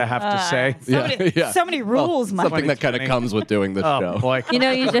nice to have to say. So many rules, Mike. Something that kind of comes with doing this show. Boy. You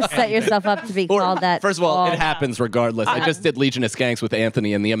know, you just set yourself up to be called that. First of all, it happens regardless. I just did Legion of Skanks with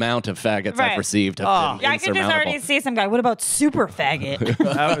Anthony, and the amount of faggots I've received have been I could just already see some guy. What about super faggot?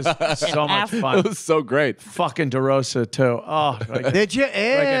 That was so much fun. It was so great. Fucking DeRosa, too. Oh, Did you? Ew.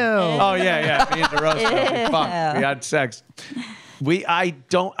 Oh, yeah. Me and DeRosa. We fucked. We had sex.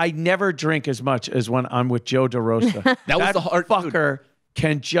 I never drink as much as when I'm with Joe DeRosa. That was the hard fucker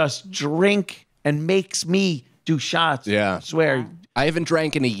can just drink and makes me do shots. Yeah. I swear. I haven't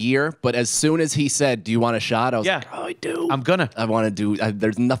drank in a year, but as soon as he said, "Do you want a shot?" I was like, "Oh, I do. I'm gonna. I want to do.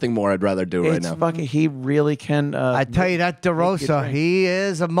 There's nothing more I'd rather do right now." Fucking. He really can. I tell you that DeRosa, he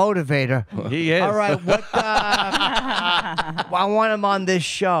is a motivator. He is. All right, what? I want him on this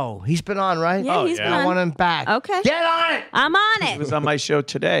show. He's been on, right? Yeah, he's been I on. want him back. Okay. Get on it. I'm on He it. was on my show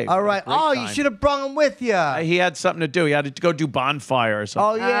today. All right. Great Oh, time. you should have brought him with you. He had something to do. He had to go do bonfire or Oh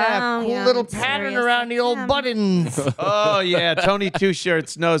something. yeah, Oh, cool yeah, little I'm pattern serious. around the old Yeah. buttons. Oh yeah, Tony Two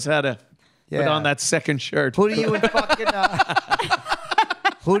Shirts knows how to put Yeah. on that second shirt. Who do you and fucking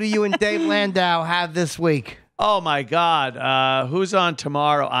who do you and Dave Landau have this week? Oh my God, who's on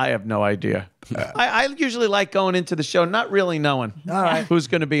tomorrow? I have no idea. I usually like going into the show not really knowing who's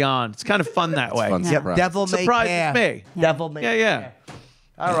going to be on. It's kind of fun that way. Fun Yep, surprise. Devil May Surprises Care. me. Devil May Yeah, yeah. Care.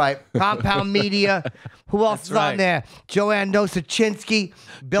 All right. Compound Media. Who else is on right. there? Joanne Nosachinsky,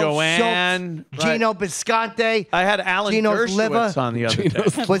 Bill Joanne, Schultz, right. Gino Bisconte. I had Alan Gino's Dershowitz liver. on the other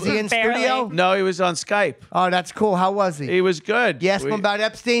day. Was he in Barely. studio? No, he was on Skype. Oh, that's cool. How was he? He was good. You asked him about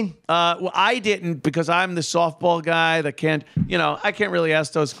Epstein? Well, I didn't because I'm the softball guy that can't, I can't really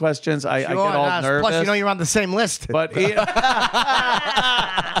ask those questions. I get all nervous. Plus, you're on the same list. But Ian,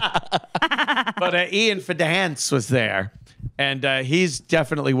 Ian Fidance was there, and he's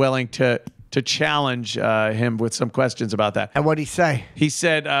definitely willing to challenge him with some questions about that. And what'd he say? He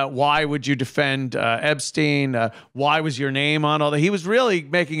said, why would you defend Epstein? Why was your name on all that? He was really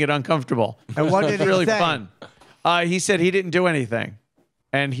making it uncomfortable. And what did It was he really say? fun. He said he didn't do anything.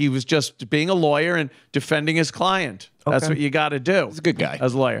 And he was just being a lawyer and defending his client. That's Okay. what you got to do. He's a good guy.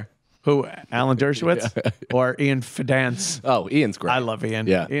 As a lawyer. Who, Alan Dershowitz or Ian Fidance? Oh, Ian's great. I love Ian.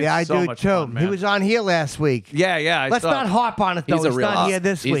 Yeah. Ian's Yeah, I so do much too. fun, man. He was on here last week. Yeah. I Let's saw not it. harp on it though. He's a He's real not here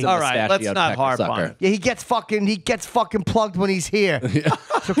this he's week. a All right, let's mustachioed not harp on sucker. it. Yeah, he gets fucking plugged when he's here.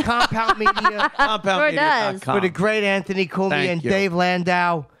 So Compound Media Sure Compoundmedia.com. does. for the great Anthony Cooley Thank and you. Dave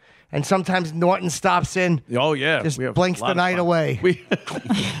Landau, and sometimes Norton stops in. Oh yeah, Just we have blinks a lot the of night fun. away.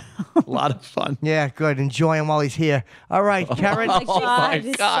 A lot of fun. Yeah, good. Enjoy him while he's here. All right, Kerryn. Oh my God,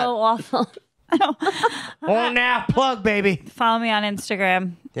 it's so awful. On now, plug, baby. Follow me on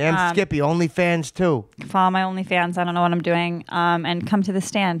Instagram. Damn, Skippy, OnlyFans too. Follow my OnlyFans. I don't know what I'm doing. And come to the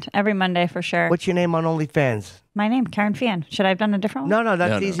stand every Monday for sure. What's your name on OnlyFans? My name, Kerryn Fian. Should I have done a different one? No,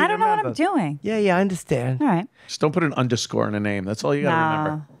 that's No. easy. I to don't know what I'm remember. doing. Yeah, I understand. All right. Just don't put an underscore in a name. That's all you got to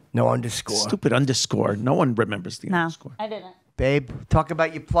remember. No underscore. Stupid underscore. No one remembers the No, underscore. I didn't. Babe, talk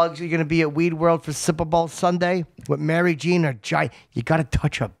about your plugs. You're going to be at Weed World for Super Bowl Sunday with Mary Jean or Jai. You got to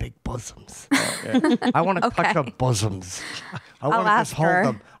touch her big bosoms. I want to touch her bosoms. I want to just ask hold her.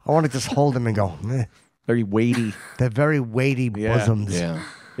 them. I want to just hold them and go, meh. Very weighty, They're very weighty bosoms. Yeah.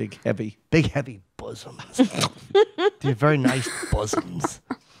 big, heavy. Big, heavy bosoms. They're very nice bosoms.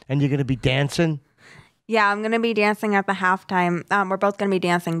 And you're going to be dancing? Yeah, I'm going to be dancing at the halftime. We're both going to be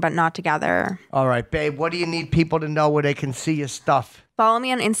dancing, but not together. All right, babe. What do you need people to know where they can see your stuff? Follow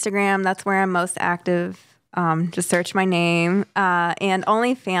me on Instagram. That's where I'm most active. Just search my name. And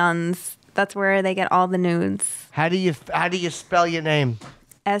OnlyFans. That's where they get all the nudes. How do you spell your name?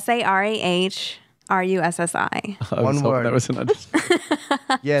 SARAHRUSSI. One word. That was an underscore.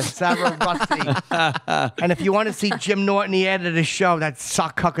 Yes, Sarah Rusty. And if you want to see Jim Norton, he added a show. That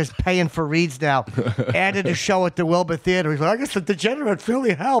suckucker's paying for reads now. Added a show at the Wilbur Theater. He's like, I guess the degenerates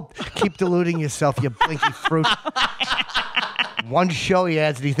really helped. Keep deluding yourself, you blinky fruit. One show he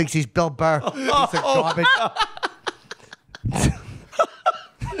adds and he thinks he's Bill Burr. Piece of garbage.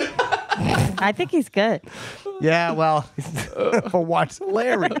 I think he's good. Yeah, well, for what?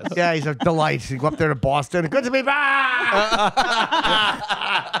 Hilarious. Yeah, he's a delight. You go up there to Boston. Good to be back.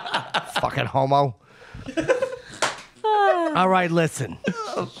 Fucking homo. All right, listen.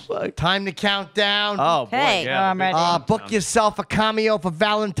 Time to count down. Oh, boy. Okay. Yeah, I'm ready. Book yourself a cameo for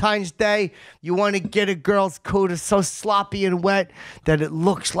Valentine's Day. You want to get a girl's cooter so sloppy and wet that it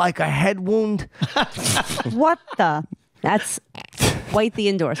looks like a head wound. What the? That's quite the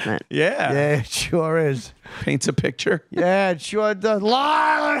endorsement. Yeah. Yeah, it sure is. Paints a picture. Yeah, it sure does.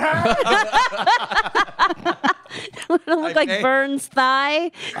 Lyle, It'll look like may- Vern's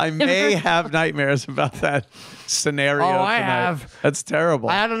thigh. I may have nightmares about that scenario. Oh, I tonight. have. That's terrible.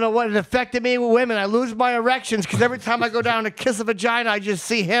 I don't know what it affected me with women. I lose my erections because every time I go down to kiss a vagina, I just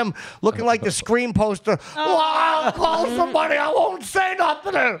see him looking like the Scream poster. Lyle, call somebody. I won't say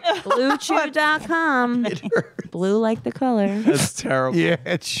nothing. BlueChew.com. Blue like the color. That's terrible. Yeah,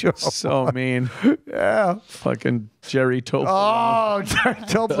 it's sure. So mean. Yeah. Fucking Jerry Toblerone. Oh, Jerry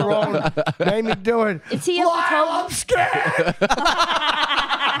Toblerone made me do it. Is he of the Lyle, I'm scared.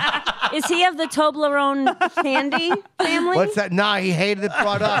 Is he of the Toblerone candy family? What's that? Nah, he hated it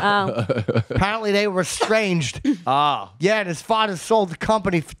brought up. Oh. Apparently, they were estranged. Ah. Yeah, and his father sold the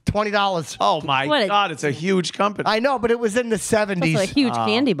company for $20. Oh my What a- God! It's a huge company. I know, but it was in the 70s. That's a huge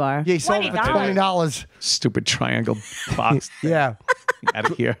candy bar. Yeah, he sold it for $20. Stupid triangle box. Yeah.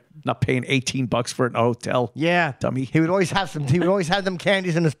 Out of here. Not paying $18 for an hotel. Yeah. Dummy. He would always have some. He would always have them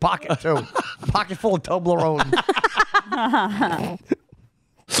candies in his pocket too. Pocket full of Toblerone.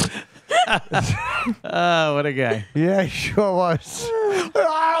 Oh, what a guy. Yeah, he sure was. I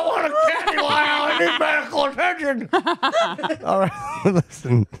don't want a candy, Lyle. I need medical attention. All right,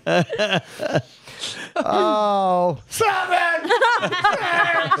 listen. Oh, 7, 6,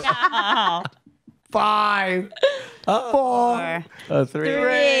 5, 4, 3.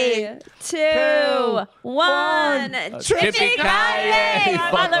 3, 2, 1. Yippee-ki-yay,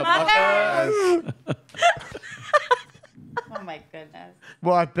 motherfuckers! Oh my goodness.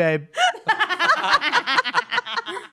 What, babe?